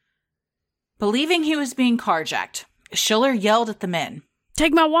 Believing he was being carjacked, Schiller yelled at the men.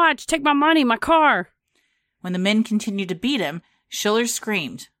 Take my watch, take my money, my car. When the men continued to beat him, Schiller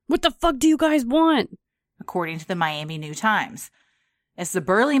screamed, What the fuck do you guys want? According to the Miami New Times. As the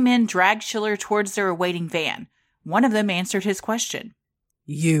burly men dragged Schiller towards their awaiting van, one of them answered his question.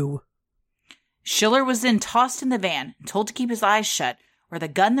 You. Schiller was then tossed in the van and told to keep his eyes shut, or the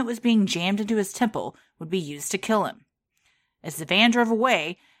gun that was being jammed into his temple would be used to kill him. As the van drove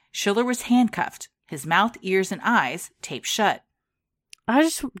away, Schiller was handcuffed, his mouth, ears, and eyes taped shut. I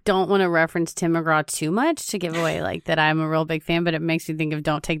just don't want to reference Tim McGraw too much to give away like that I'm a real big fan, but it makes me think of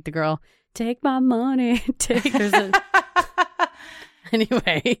Don't Take the Girl. Take my money.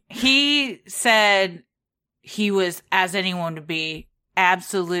 Anyway. He said he was, as anyone would be,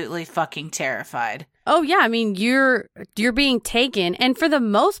 absolutely fucking terrified. Oh, yeah. I mean, you're being taken. And for the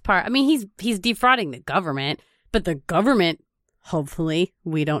most part, I mean, he's defrauding the government, but the government, hopefully,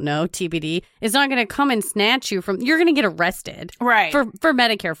 we don't know, TBD, is not going to come and snatch you from, you're going to get arrested. Right. For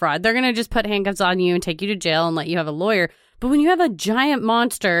Medicare fraud. They're going to just put handcuffs on you and take you to jail and let you have a lawyer. But when you have a giant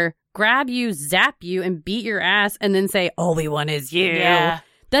monster grab you, zap you, and beat your ass and then say, all we want is you. Yeah.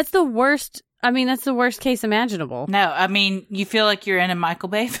 That's the worst. I mean, that's the worst case imaginable. No, I mean, you feel like you're in a Michael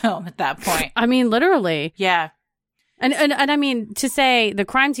Bay film at that point. I mean, literally. Yeah. And I mean, to say the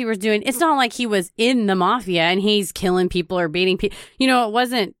crimes he was doing, it's not like he was in the mafia and he's killing people or beating people. You know, it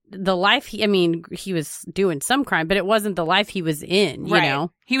wasn't the life he was doing some crime, but it wasn't the life he was in, you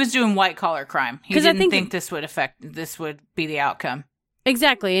know? He was doing white collar crime. He didn't think this would be the outcome.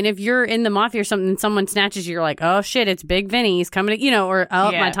 Exactly. And if you're in the mafia or something and someone snatches you, you're like, oh shit, it's Big Vinny. He's coming to, or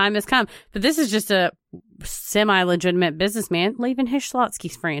my time has come. But this is just a semi-legitimate businessman leaving his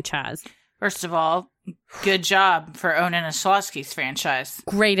Schlotsky's franchise. First of all, good job for owning a Schlotsky's franchise.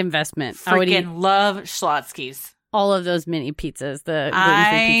 Great investment. Freaking love Schlotsky's. All of those mini pizzas.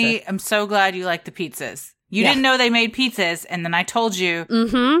 I am so glad you like the pizzas. You didn't know they made pizzas, and then I told you,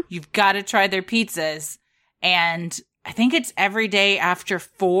 you've got to try their pizzas. And I think it's every day after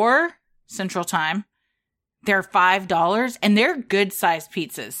 4 Central Time. They're $5, and they're good-sized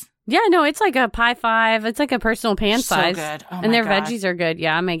pizzas. Yeah, no, it's like a pie 5. It's like a personal pan size. So good. Oh and their veggies are good.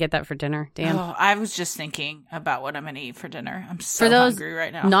 Yeah, I may get that for dinner. Damn. Oh, I was just thinking about what I'm going to eat for dinner. I'm so hungry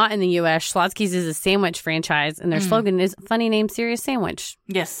right now. Not in the U.S., Schlotsky's is a sandwich franchise, and their slogan is funny name, serious sandwich.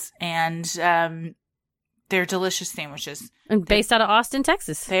 Yes, and they're delicious sandwiches. And based out of Austin,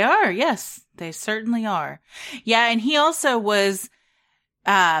 Texas. They are, yes. They certainly are. Yeah, and he also was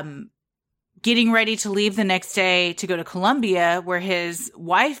getting ready to leave the next day to go to Colombia, where his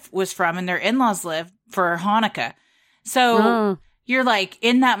wife was from and their in-laws live, for Hanukkah. So you're like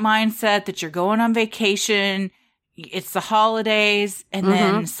in that mindset that you're going on vacation, it's the holidays, and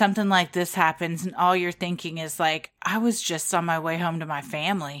then something like this happens, and all you're thinking is like, I was just on my way home to my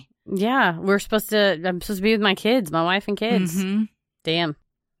family. Yeah, I'm supposed to be with my kids, my wife and kids. Mm-hmm. Damn.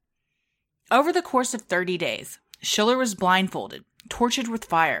 Over the course of 30 days, Schiller was blindfolded, tortured with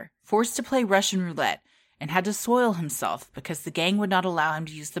fire, forced to play Russian roulette, and had to soil himself because the gang would not allow him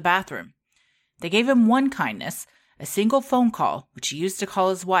to use the bathroom. They gave him one kindness, a single phone call, which he used to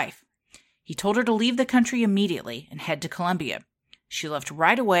call his wife. He told her to leave the country immediately and head to Colombia. She left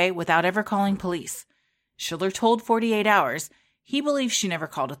right away without ever calling police. Schiller told 48 Hours he believes she never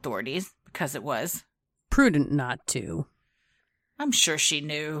called authorities because it was prudent not to. I'm sure she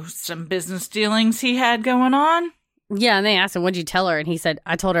knew some business dealings he had going on. Yeah, and they asked him, what'd you tell her? And he said,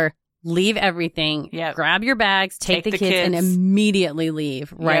 I told her, leave everything, grab your bags, take the kids, and immediately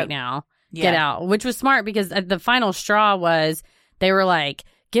leave right now. Get out. Which was smart because the final straw was they were like,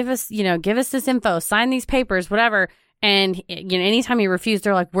 give us this info, sign these papers, whatever. And anytime he refused,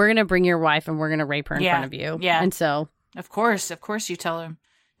 they're like, we're going to bring your wife and we're going to rape her in front of you. Yeah. And so. Of course you tell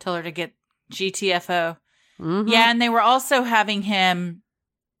her to get GTFO. Mm-hmm. Yeah. And they were also having him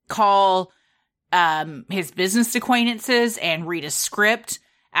call his business acquaintances and read a script,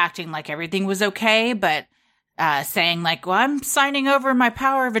 acting like everything was okay. But saying like, well, I'm signing over my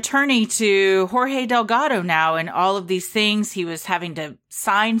power of attorney to Jorge Delgado now, and all of these things. He was having to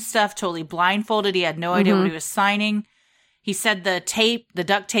sign stuff totally blindfolded. He had no idea what he was signing. He said the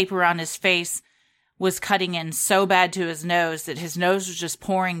duct tape around his face was cutting in so bad to his nose that his nose was just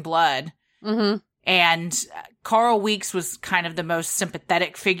pouring blood. And Carl Weeks was kind of the most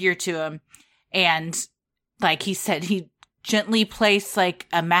sympathetic figure to him. And like he said, he gently placed like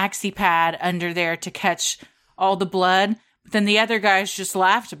a maxi pad under there to catch all the blood. But then the other guys just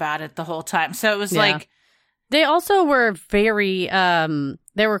laughed about it the whole time. So it was like... They also were very...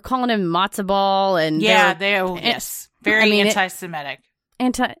 they were calling him matzo ball and... Yes. Very anti-Semitic.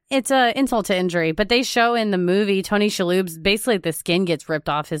 It's a insult to injury, but they show in the movie Tony Shalhoub's basically the skin gets ripped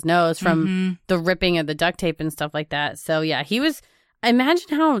off his nose from the ripping of the duct tape and stuff like that. So yeah, he was.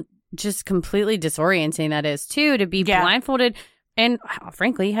 Imagine how just completely disorienting that is too, to be blindfolded and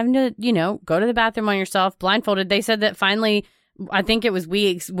frankly having to go to the bathroom on yourself blindfolded. They said that finally, I think it was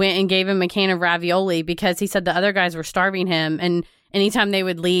Weeks went and gave him a can of ravioli because he said the other guys were starving him, and anytime they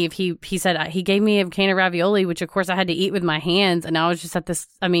would leave, he said he gave me a can of ravioli, which of course I had to eat with my hands, and I was just at this.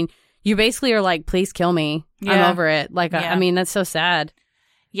 I mean, you basically are like, please kill me. I'm over it. Like, I mean, that's so sad.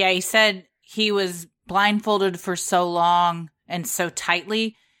 Yeah, he said he was blindfolded for so long and so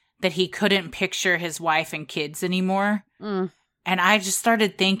tightly that he couldn't picture his wife and kids anymore. And I just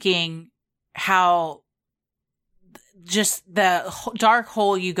started thinking how just the dark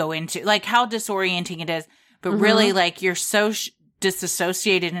hole you go into, like how disorienting it is, but really like you're so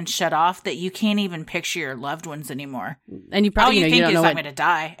disassociated and shut off that you can't even picture your loved ones anymore. And you probably, all you think is I'm going to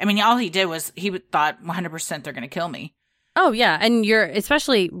die. I mean, all he did was he thought 100% they're going to kill me. Oh yeah. And you're,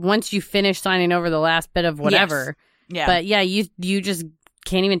 especially once you finish signing over the last bit of whatever. Yes. Yeah. But yeah, you just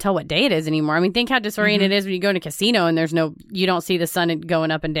can't even tell what day it is anymore. I mean, think how disoriented it is when you go to a casino and you don't see the sun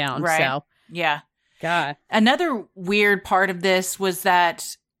going up and down. Right. So yeah. God. Another weird part of this was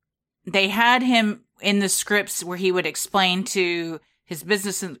that they had him in the scripts where he would explain to his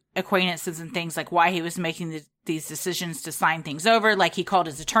business acquaintances and things like why he was making these decisions to sign things over. Like he called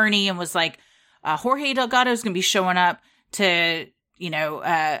his attorney and was like, Jorge Delgado is going to be showing up to,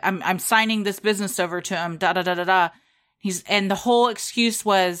 I'm signing this business over to him, da da da da da. And the whole excuse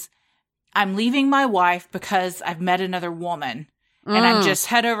was, I'm leaving my wife because I've met another woman and I'm just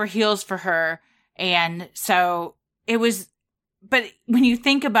head over heels for her. And so it was, but when you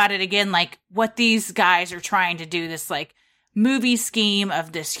think about it again, like what these guys are trying to do, this like movie scheme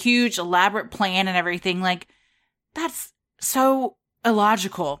of this huge elaborate plan and everything, like that's so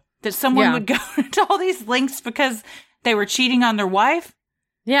illogical that someone would go to all these lengths because they were cheating on their wife.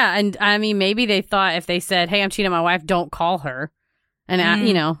 Yeah. And I mean, maybe they thought if they said, hey, I'm cheating on my wife, don't call her.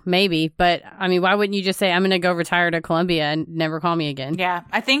 And, maybe. But, I mean, why wouldn't you just say, I'm going to go retire to Columbia and never call me again? Yeah.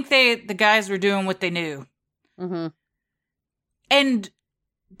 I think the guys were doing what they knew. Mm-hmm. And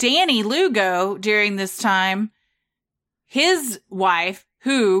Danny Lugo, during this time, his wife,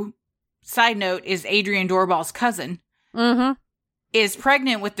 who, side note, is Adrian Doorball's cousin, is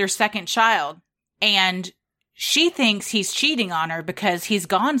pregnant with their second child. And she thinks he's cheating on her because he's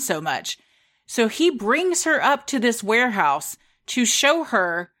gone so much. So he brings her up to this warehouse to show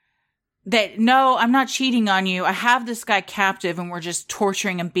her that, no, I'm not cheating on you. I have this guy captive and we're just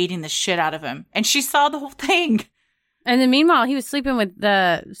torturing and beating the shit out of him. And she saw the whole thing. And then meanwhile, he was sleeping with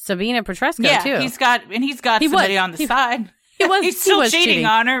Sabina Petrescu, too. Yeah, he's got somebody on the side. He's still cheating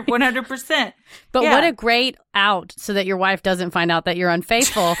on her, 100%. But what a great out so that your wife doesn't find out that you're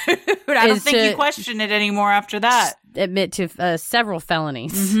unfaithful. I don't think you question it anymore after that. Admit to several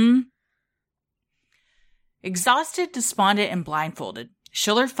felonies. Mm-hmm. Exhausted, despondent, and blindfolded,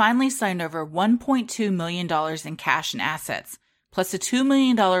 Schiller finally signed over $1.2 million in cash and assets, plus a $2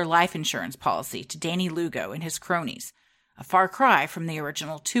 million life insurance policy to Danny Lugo and his cronies, a far cry from the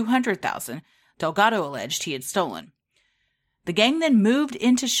original $200,000 Delgado alleged he had stolen. The gang then moved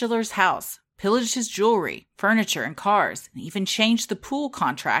into Schiller's house, pillaged his jewelry, furniture, and cars, and even changed the pool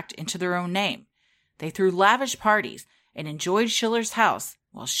contract into their own name. They threw lavish parties and enjoyed Schiller's house,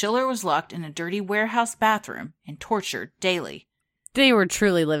 while Schiller was locked in a dirty warehouse bathroom and tortured daily. They were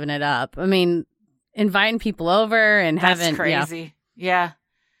truly living it up. I mean, inviting people over and That's crazy. Yeah.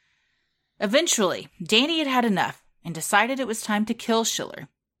 Eventually, Danny had had enough and decided it was time to kill Schiller.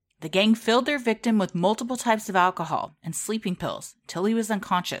 The gang filled their victim with multiple types of alcohol and sleeping pills until he was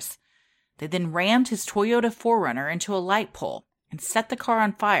unconscious. They then rammed his Toyota 4Runner into a light pole and set the car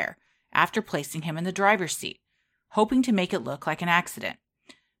on fire after placing him in the driver's seat, hoping to make it look like an accident.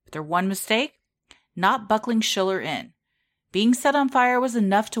 But their one mistake? Not buckling Schiller in. Being set on fire was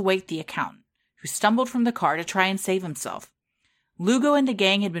enough to wake the accountant, who stumbled from the car to try and save himself. Lugo and the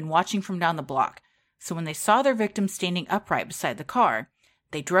gang had been watching from down the block, So when they saw their victim standing upright beside the car,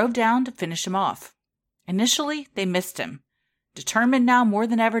 they drove down to finish him off. Initially, they missed him. Determined now more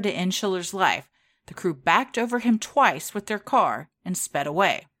than ever to end Schiller's life, the crew backed over him twice with their car and sped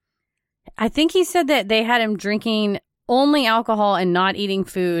away. I think he said that they had him drinking only alcohol and not eating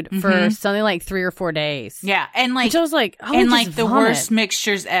food for something like 3 or 4 days. Yeah, and like, which I was like, oh, and like the worst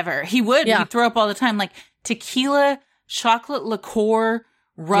mixtures ever. He'd throw up all the time, like tequila, chocolate liqueur,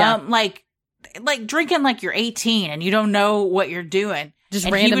 rum, like drinking like you're 18 and you don't know what you're doing. Just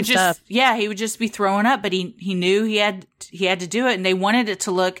and random stuff. He would just be throwing up, but he knew he had to do it, and they wanted it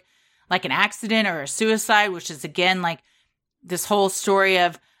to look like an accident or a suicide, which is again like this whole story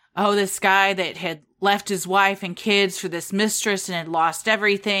of, oh, this guy that had left his wife and kids for this mistress and had lost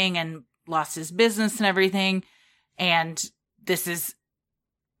everything and lost his business and everything. And this is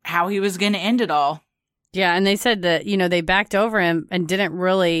how he was going to end it all. Yeah. And they said that, they backed over him and they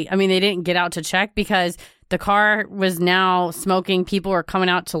didn't get out to check because the car was now smoking. People were coming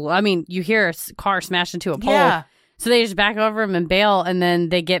out you hear a car smash into a pole. Yeah. So they just back over him and bail, and then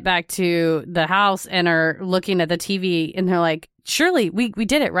they get back to the house and are looking at the TV, and they're like, surely, we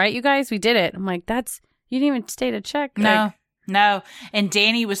did it, right, you guys? We did it. I'm like, you didn't even stay to check. No. And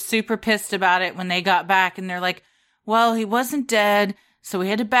Danny was super pissed about it when they got back, and they're like, well, he wasn't dead, so we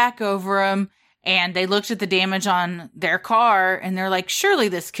had to back over him. And they looked at the damage on their car, and they're like, surely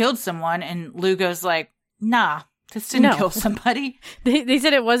this killed someone. And Lou goes like, nah. This didn't kill somebody. They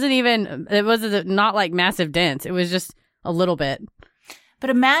said it wasn't not like massive dents. It was just a little bit. But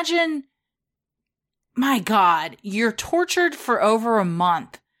imagine, my God, you're tortured for over a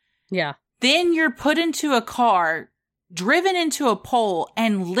month. Yeah. Then you're put into a car, driven into a pole,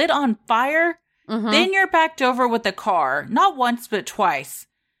 and lit on fire. Mm-hmm. Then you're backed over with a car, not once, but twice.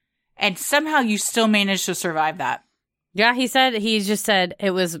 And somehow you still managed to survive that. Yeah, he just said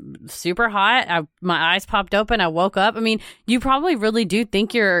it was super hot. My eyes popped open. I woke up. I mean, you probably really do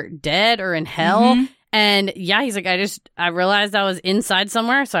think you're dead or in hell. Mm-hmm. And yeah, he's like, I realized I was inside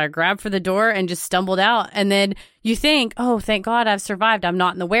somewhere. So I grabbed for the door and just stumbled out. And then you think, oh, thank God I've survived. I'm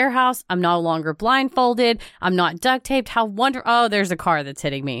not in the warehouse. I'm no longer blindfolded. I'm not duct taped. How wonderful. Oh, there's a car that's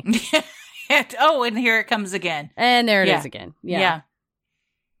hitting me. Oh, and here it comes again. And there it is again. Yeah.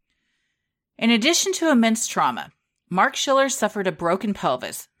 In addition to immense trauma, Mark Schiller suffered a broken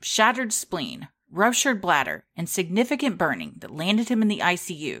pelvis, shattered spleen, ruptured bladder, and significant burning that landed him in the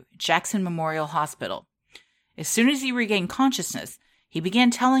ICU at Jackson Memorial Hospital. As soon as he regained consciousness, he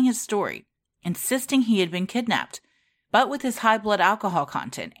began telling his story, insisting he had been kidnapped. But with his high blood alcohol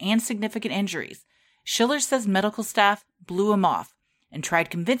content and significant injuries, Schiller says medical staff blew him off and tried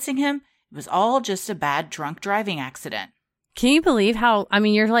convincing him it was all just a bad drunk driving accident. Can you believe how,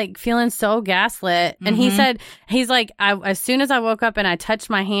 you're like feeling so gaslit. And he said, he's like, as soon as I woke up and I touched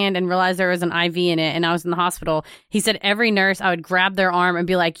my hand and realized there was an IV in it and I was in the hospital, he said every nurse, I would grab their arm and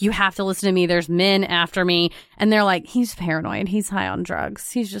be like, you have to listen to me. There's men after me. And they're like, he's paranoid. He's high on drugs.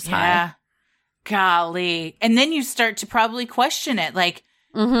 He's just high. Golly. And then you start to probably question it. Like,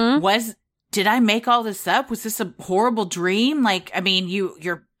 did I make all this up? Was this a horrible dream? Like,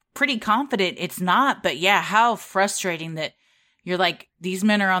 you're pretty confident it's not, but yeah, how frustrating that you're like, these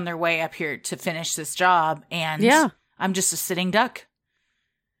men are on their way up here to finish this job, and I'm just a sitting duck.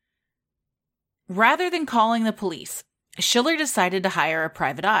 Rather than calling the police, Schiller decided to hire a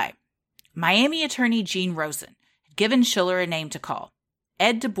private eye. Miami attorney Gene Rosen had given Schiller a name to call,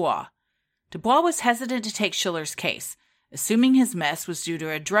 Ed Dubois. Dubois was hesitant to take Schiller's case, assuming his mess was due to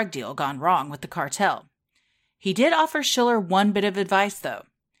a drug deal gone wrong with the cartel. He did offer Schiller one bit of advice, though.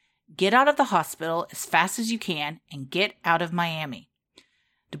 Get out of the hospital as fast as you can and get out of Miami.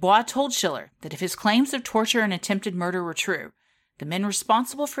 Dubois told Schiller that if his claims of torture and attempted murder were true, the men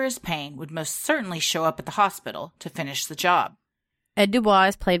responsible for his pain would most certainly show up at the hospital to finish the job. Ed Dubois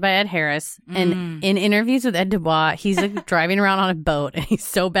is played by Ed Harris, and in interviews with Ed Dubois, he's like driving around on a boat, and he's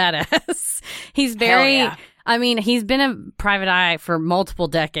so badass. He's very... he's been a private eye for multiple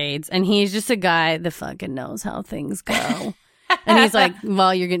decades, and he's just a guy that fucking knows how things go. And he's like,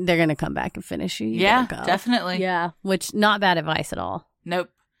 well, they're going to come back and finish you. Yeah, definitely. Yeah, which not bad advice at all. Nope.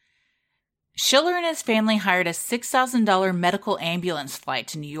 Schiller and his family hired a $6,000 medical ambulance flight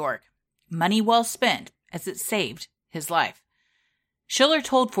to New York. Money well spent, as it saved his life. Schiller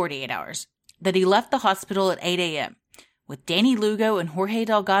told 48 Hours that he left the hospital at 8 a.m., with Danny Lugo and Jorge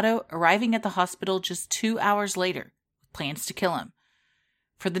Delgado arriving at the hospital just 2 hours later, with plans to kill him.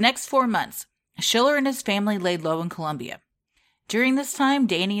 For the next 4 months, Schiller and his family laid low in Colombia. During this time,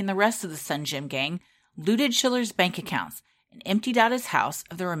 Danny and the rest of the Sun Gym gang looted Schiller's bank accounts and emptied out his house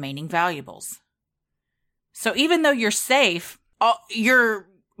of the remaining valuables. So even though you're safe, your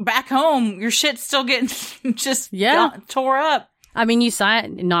back home, your shit's still getting just tore up. I mean, you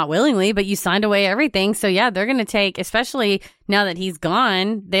signed, not willingly, but you signed away everything. So, yeah, they're going to take, especially now that he's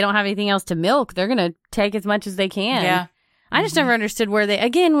gone, they don't have anything else to milk. They're going to take as much as they can. Yeah. I just never understood where they,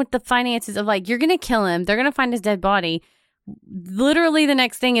 again, with the finances of like, you're going to kill him. They're going to find his dead body. Literally, the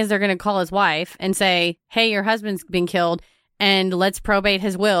next thing is they're going to call his wife and say, hey, your husband's been killed. And let's probate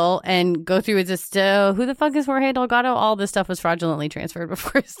his will and go through his who the fuck is Jorge Delgado? All this stuff was fraudulently transferred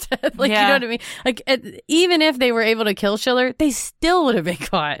before his death. Like, you know what I mean? Like, even if they were able to kill Schiller, they still would have been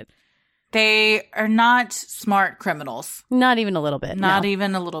caught. They are not smart criminals. Not even a little bit. Not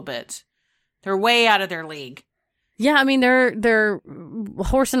even a little bit. They're way out of their league. Yeah, I mean, they're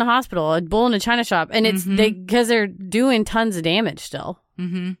horse in a hospital, a bull in a china shop. And it's because they're doing tons of damage still.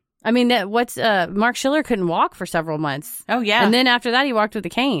 Mm-hmm. I mean, Mark Schiller couldn't walk for several months. Oh, yeah. And then after that, he walked with a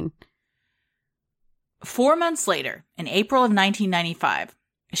cane. 4 months later, in April of 1995,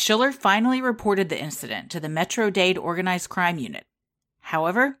 Schiller finally reported the incident to the Metro-Dade Organized Crime Unit.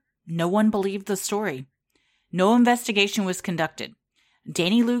 However, no one believed the story. No investigation was conducted.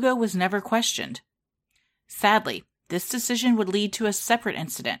 Danny Lugo was never questioned. Sadly, this decision would lead to a separate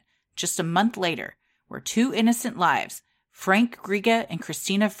incident just a month later, where 2 innocent lives, Frank Griga and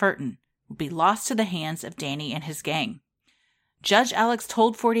Christina Furton, will be lost to the hands of Danny and his gang. Judge Alex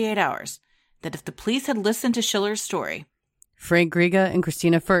told 48 Hours that if the police had listened to Schiller's story, Frank Griga and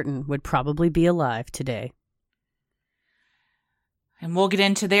Christina Furton would probably be alive today. And we'll get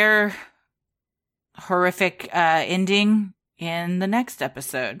into their horrific ending in the next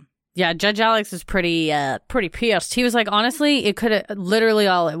episode. Yeah, Judge Alex is pretty pissed. He was like, honestly, it could have, literally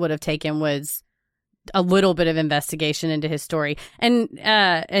all it would have taken was a little bit of investigation into his story. And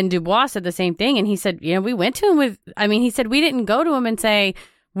Dubois said the same thing. And he said, we went to him he said, we didn't go to him and say,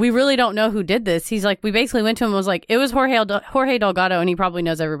 we really don't know who did this. He's like, we basically went to him and was like, it was Jorge Delgado, and he probably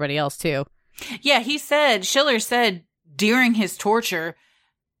knows everybody else too. Yeah, Schiller said during his torture,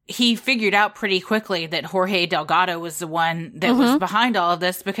 he figured out pretty quickly that Jorge Delgado was the one that was behind all of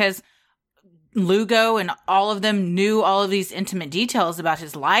this, because Lugo and all of them knew all of these intimate details about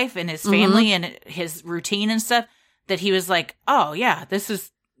his life and his family and his routine and stuff, that he was like, oh yeah, this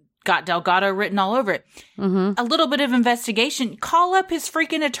has got Delgado written all over it. A little bit of investigation. Call up his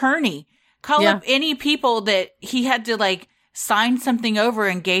freaking attorney. Call up any people that he had to like sign something over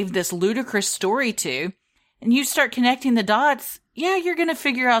and gave this ludicrous story to. And you start connecting the dots. Yeah, you're going to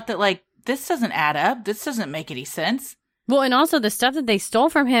figure out that like, this doesn't add up. This doesn't make any sense. Well, and also the stuff that they stole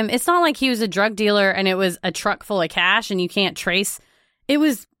from him, it's not like he was a drug dealer and it was a truck full of cash and you can't trace. It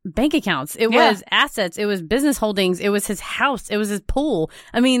was bank accounts. It was assets. It was business holdings. It was his house. It was his pool.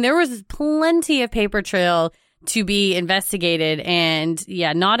 I mean, there was plenty of paper trail to be investigated. And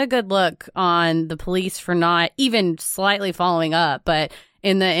yeah, not a good look on the police for not even slightly following up. But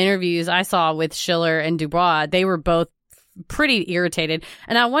in the interviews I saw with Schiller and Dubois, they were both pretty irritated.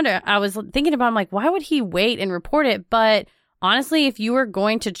 And I was thinking about, I'm like, why would he wait and report it? But honestly, if you were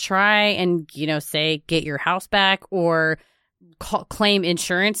going to try and, say, get your house back or claim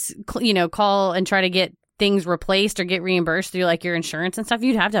insurance, call and try to get things replaced or get reimbursed through like your insurance and stuff,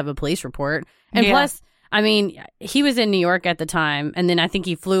 you'd have to have a police report. And plus, I mean, he was in New York at the time, and then I think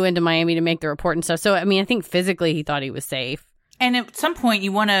he flew into Miami to make the report and stuff. So, I mean, I think physically he thought he was safe. And at some point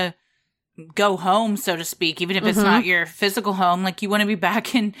you want to go home, so to speak, even if it's not your physical home. Like, you want to be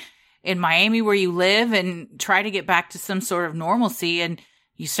back in Miami where you live and try to get back to some sort of normalcy. And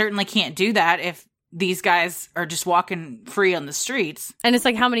you certainly can't do that if these guys are just walking free on the streets. And it's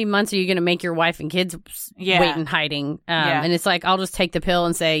like, how many months are you going to make your wife and kids wait in hiding? And it's like, I'll just take the pill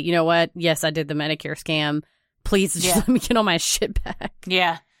and say, you know what? Yes, I did the Medicare scam. Please just let me get all my shit back.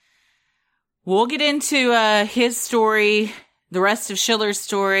 Yeah. We'll get into his story, the rest of Schiller's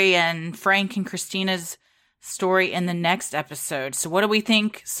story, and Frank and Christina's story in the next episode. So what do we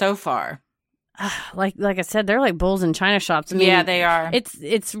think so far? Like I said, they're like bulls in china shops. I mean, yeah, they are.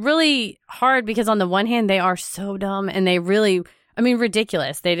 It's really hard because on the one hand, they are so dumb and they really,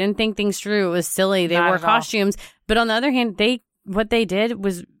 ridiculous. They didn't think things through. It was silly. They wore costumes. But on the other hand, what they did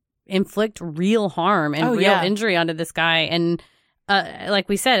was inflict real harm and injury onto this guy. And like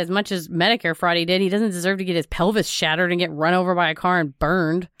we said, as much as Medicare fraud he did, he doesn't deserve to get his pelvis shattered and get run over by a car and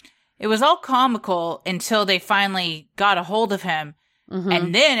burned. It was all comical until they finally got a hold of him.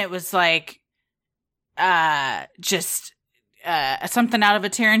 And then it was like, just something out of a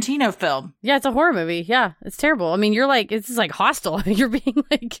Tarantino film. Yeah, it's a horror movie. Yeah, it's terrible. I mean, you're like, it's like Hostel. You're being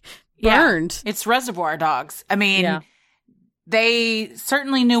like burned. Yeah, it's Reservoir Dogs. I mean, they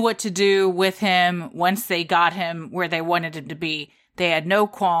certainly knew what to do with him once they got him where they wanted him to be. They had no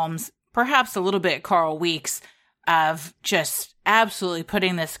qualms, perhaps a little bit Carl Weeks, of just absolutely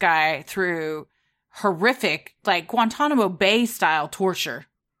putting this guy through horrific, like Guantanamo Bay style torture.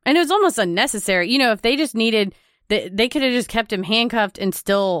 And it was almost unnecessary. You know, if they just needed, they could have just kept him handcuffed and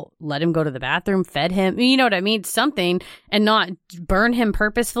still let him go to the bathroom, fed him. You know what I mean? Something, and not burn him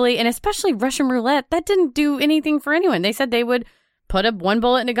purposefully. And especially Russian roulette, that didn't do anything for anyone. They said they would put up one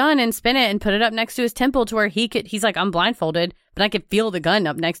bullet in a gun and spin it and put it up next to his temple to where he's like, I'm blindfolded, but I could feel the gun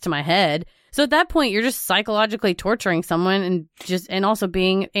up next to my head. So at that point, you're just psychologically torturing someone and also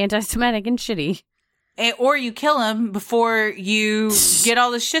being anti-Semitic and shitty. Or you kill him before you get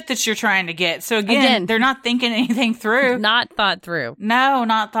all the shit that you're trying to get. So again, they're not thinking anything through. Not thought through. No,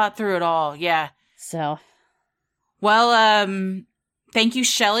 not thought through at all. Yeah. So. Well, thank you,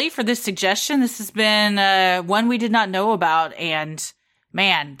 Shelley, for this suggestion. This has been one we did not know about. And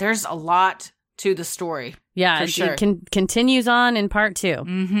man, there's a lot to the story. Yeah, sure. It continues on in part 2.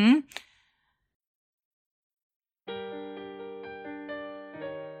 Mm-hmm.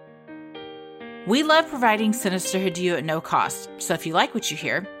 We love providing Sinisterhood to you at no cost, so if you like what you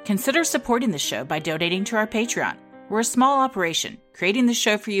hear, consider supporting the show by donating to our Patreon. We're a small operation, creating the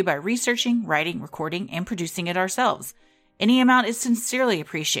show for you by researching, writing, recording, and producing it ourselves. Any amount is sincerely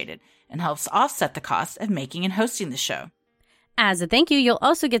appreciated and helps offset the cost of making and hosting the show. As a thank you, you'll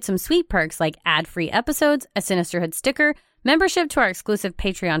also get some sweet perks like ad-free episodes, a Sinisterhood sticker, membership to our exclusive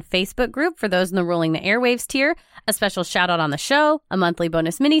Patreon Facebook group for those in the Ruling the Airwaves tier, a special shout-out on the show, a monthly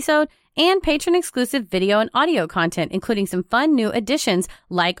bonus minisode, and patron-exclusive video and audio content, including some fun new additions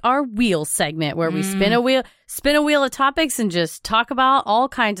like our wheel segment, where we spin a wheel of topics and just talk about all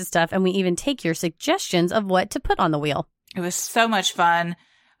kinds of stuff, and we even take your suggestions of what to put on the wheel. It was so much fun.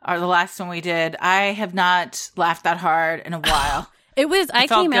 The last one we did, I have not laughed that hard in a while. I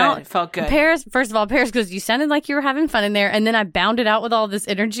came out. It felt good. Paris goes, you sounded like you were having fun in there. And then I bounded out with all this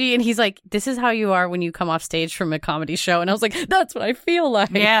energy. And he's like, this is how you are when you come off stage from a comedy show. And I was like, that's what I feel like.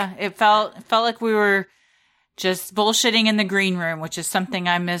 Yeah, it felt like we were just bullshitting in the green room, which is something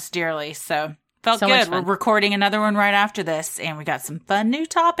I miss dearly. So felt so good. We're recording another one right after this. And we got some fun new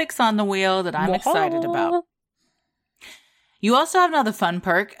topics on the wheel that I'm excited about. You also have another fun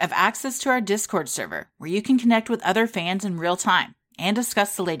perk of access to our Discord server, where you can connect with other fans in real time and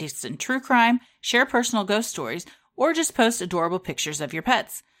discuss the latest in true crime, share personal ghost stories, or just post adorable pictures of your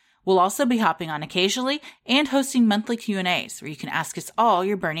pets. We'll also be hopping on occasionally and hosting monthly Q&As, where you can ask us all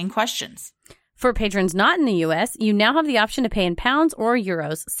your burning questions. For patrons not in the U.S., you now have the option to pay in pounds or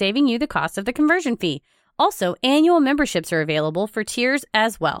euros, saving you the cost of the conversion fee. Also, annual memberships are available for tiers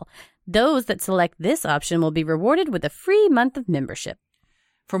as well. Those that select this option will be rewarded with a free month of membership.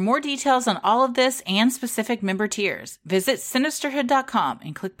 For more details on all of this and specific member tiers, visit Sinisterhood.com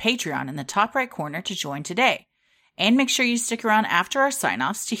and click Patreon in the top right corner to join today. And make sure you stick around after our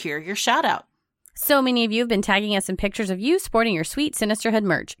sign-offs to hear your shout-out. So many of you have been tagging us in pictures of you sporting your sweet Sinisterhood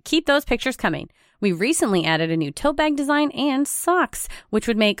merch. Keep those pictures coming. We recently added a new tote bag design and socks, which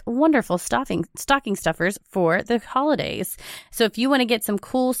would make wonderful stocking stuffers for the holidays. So if you want to get some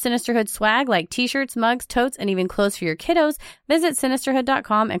cool Sinisterhood swag like t-shirts, mugs, totes, and even clothes for your kiddos, visit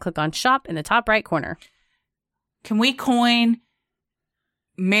Sinisterhood.com and click on Shop in the top right corner. Can we coin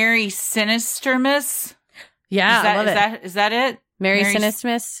Merry Sinistermas? Yeah, I love it. Is that it? Merry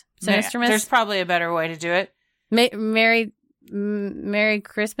Sinistermas? There's probably a better way to do it. Merry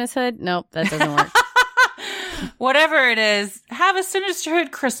Christmas Hood? Nope, that doesn't work. Whatever it is, have a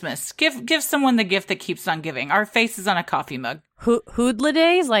Sinisterhood Christmas. Give someone the gift that keeps on giving. Our face is on a coffee mug. Hoodla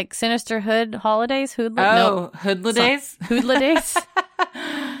days? Like Sinisterhood holidays? Hoodla days? Hoodla days?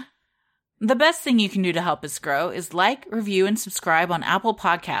 The best thing you can do to help us grow is like, review, and subscribe on Apple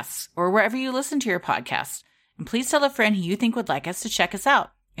Podcasts or wherever you listen to your podcast. And please tell a friend who you think would like us to check us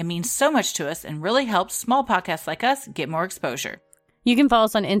out. It means so much to us and really helps small podcasts like us get more exposure. You can follow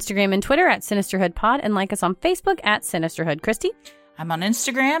us on Instagram and Twitter at SinisterhoodPod and like us on Facebook at Sinisterhood. Christy? I'm on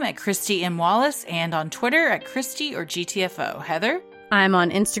Instagram at Christy M. Wallace and on Twitter at Christy or GTFO. Heather? I'm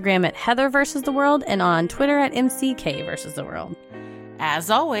on Instagram at Heather vs. the World and on Twitter at MCK vs. the World. As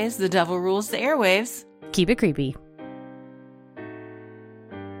always, the devil rules the airwaves. Keep it creepy.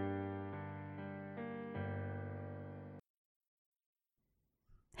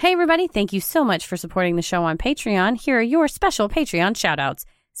 Hey everybody, thank you so much for supporting the show on Patreon. Here are your special Patreon shoutouts.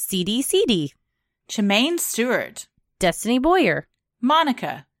 CD, Chemaine Stewart, Destiny Boyer,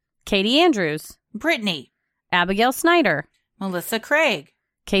 Monica, Katie Andrews, Brittany, Abigail Snyder, Melissa Craig,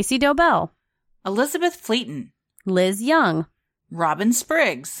 Casey Dobell, Elizabeth Fleeton, Liz Young, Robin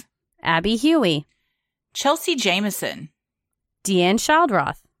Spriggs, Abby Huey, Chelsea Jameson, Deanne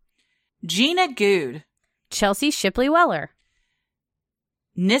Shildroth, Gina Good, Chelsea Shipley Weller,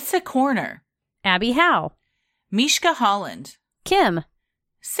 Nissa Corner, Abby Howe, Mishka Holland, Kim,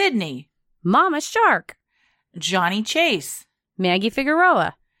 Sydney, Mama Shark, Johnny Chase, Maggie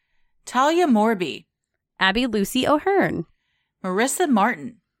Figueroa, Talia Morby, Abby Lucy O'Hearn, Marissa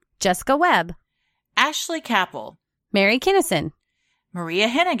Martin, Jessica Webb, Ashley Capel, Mary Kinnison, Maria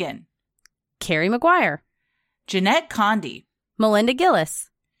Hennigan, Carrie McGuire, Jeanette Condi, Melinda Gillis,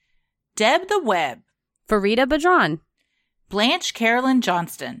 Deb the Webb, Farida Badran, Blanche Carolyn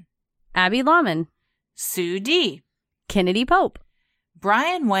Johnston, Abby Lahman, Sue D, Kennedy Pope,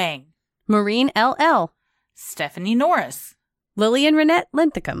 Brian Wang, Maureen L.L., Stephanie Norris, Lillian Renette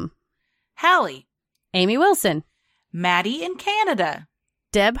Linthicum, Hallie, Amy Wilson, Maddie in Canada,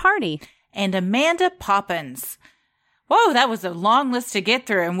 Deb Hardy, and Amanda Poppins. Whoa, that was a long list to get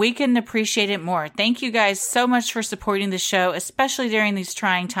through, and we couldn't appreciate it more. Thank you guys so much for supporting the show, especially during these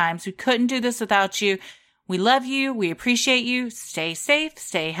trying times. We couldn't do this without you. We love you. We appreciate you. Stay safe,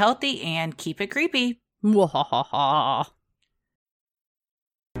 stay healthy, and keep it creepy. Mwahaha.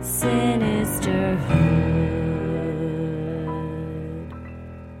 Sin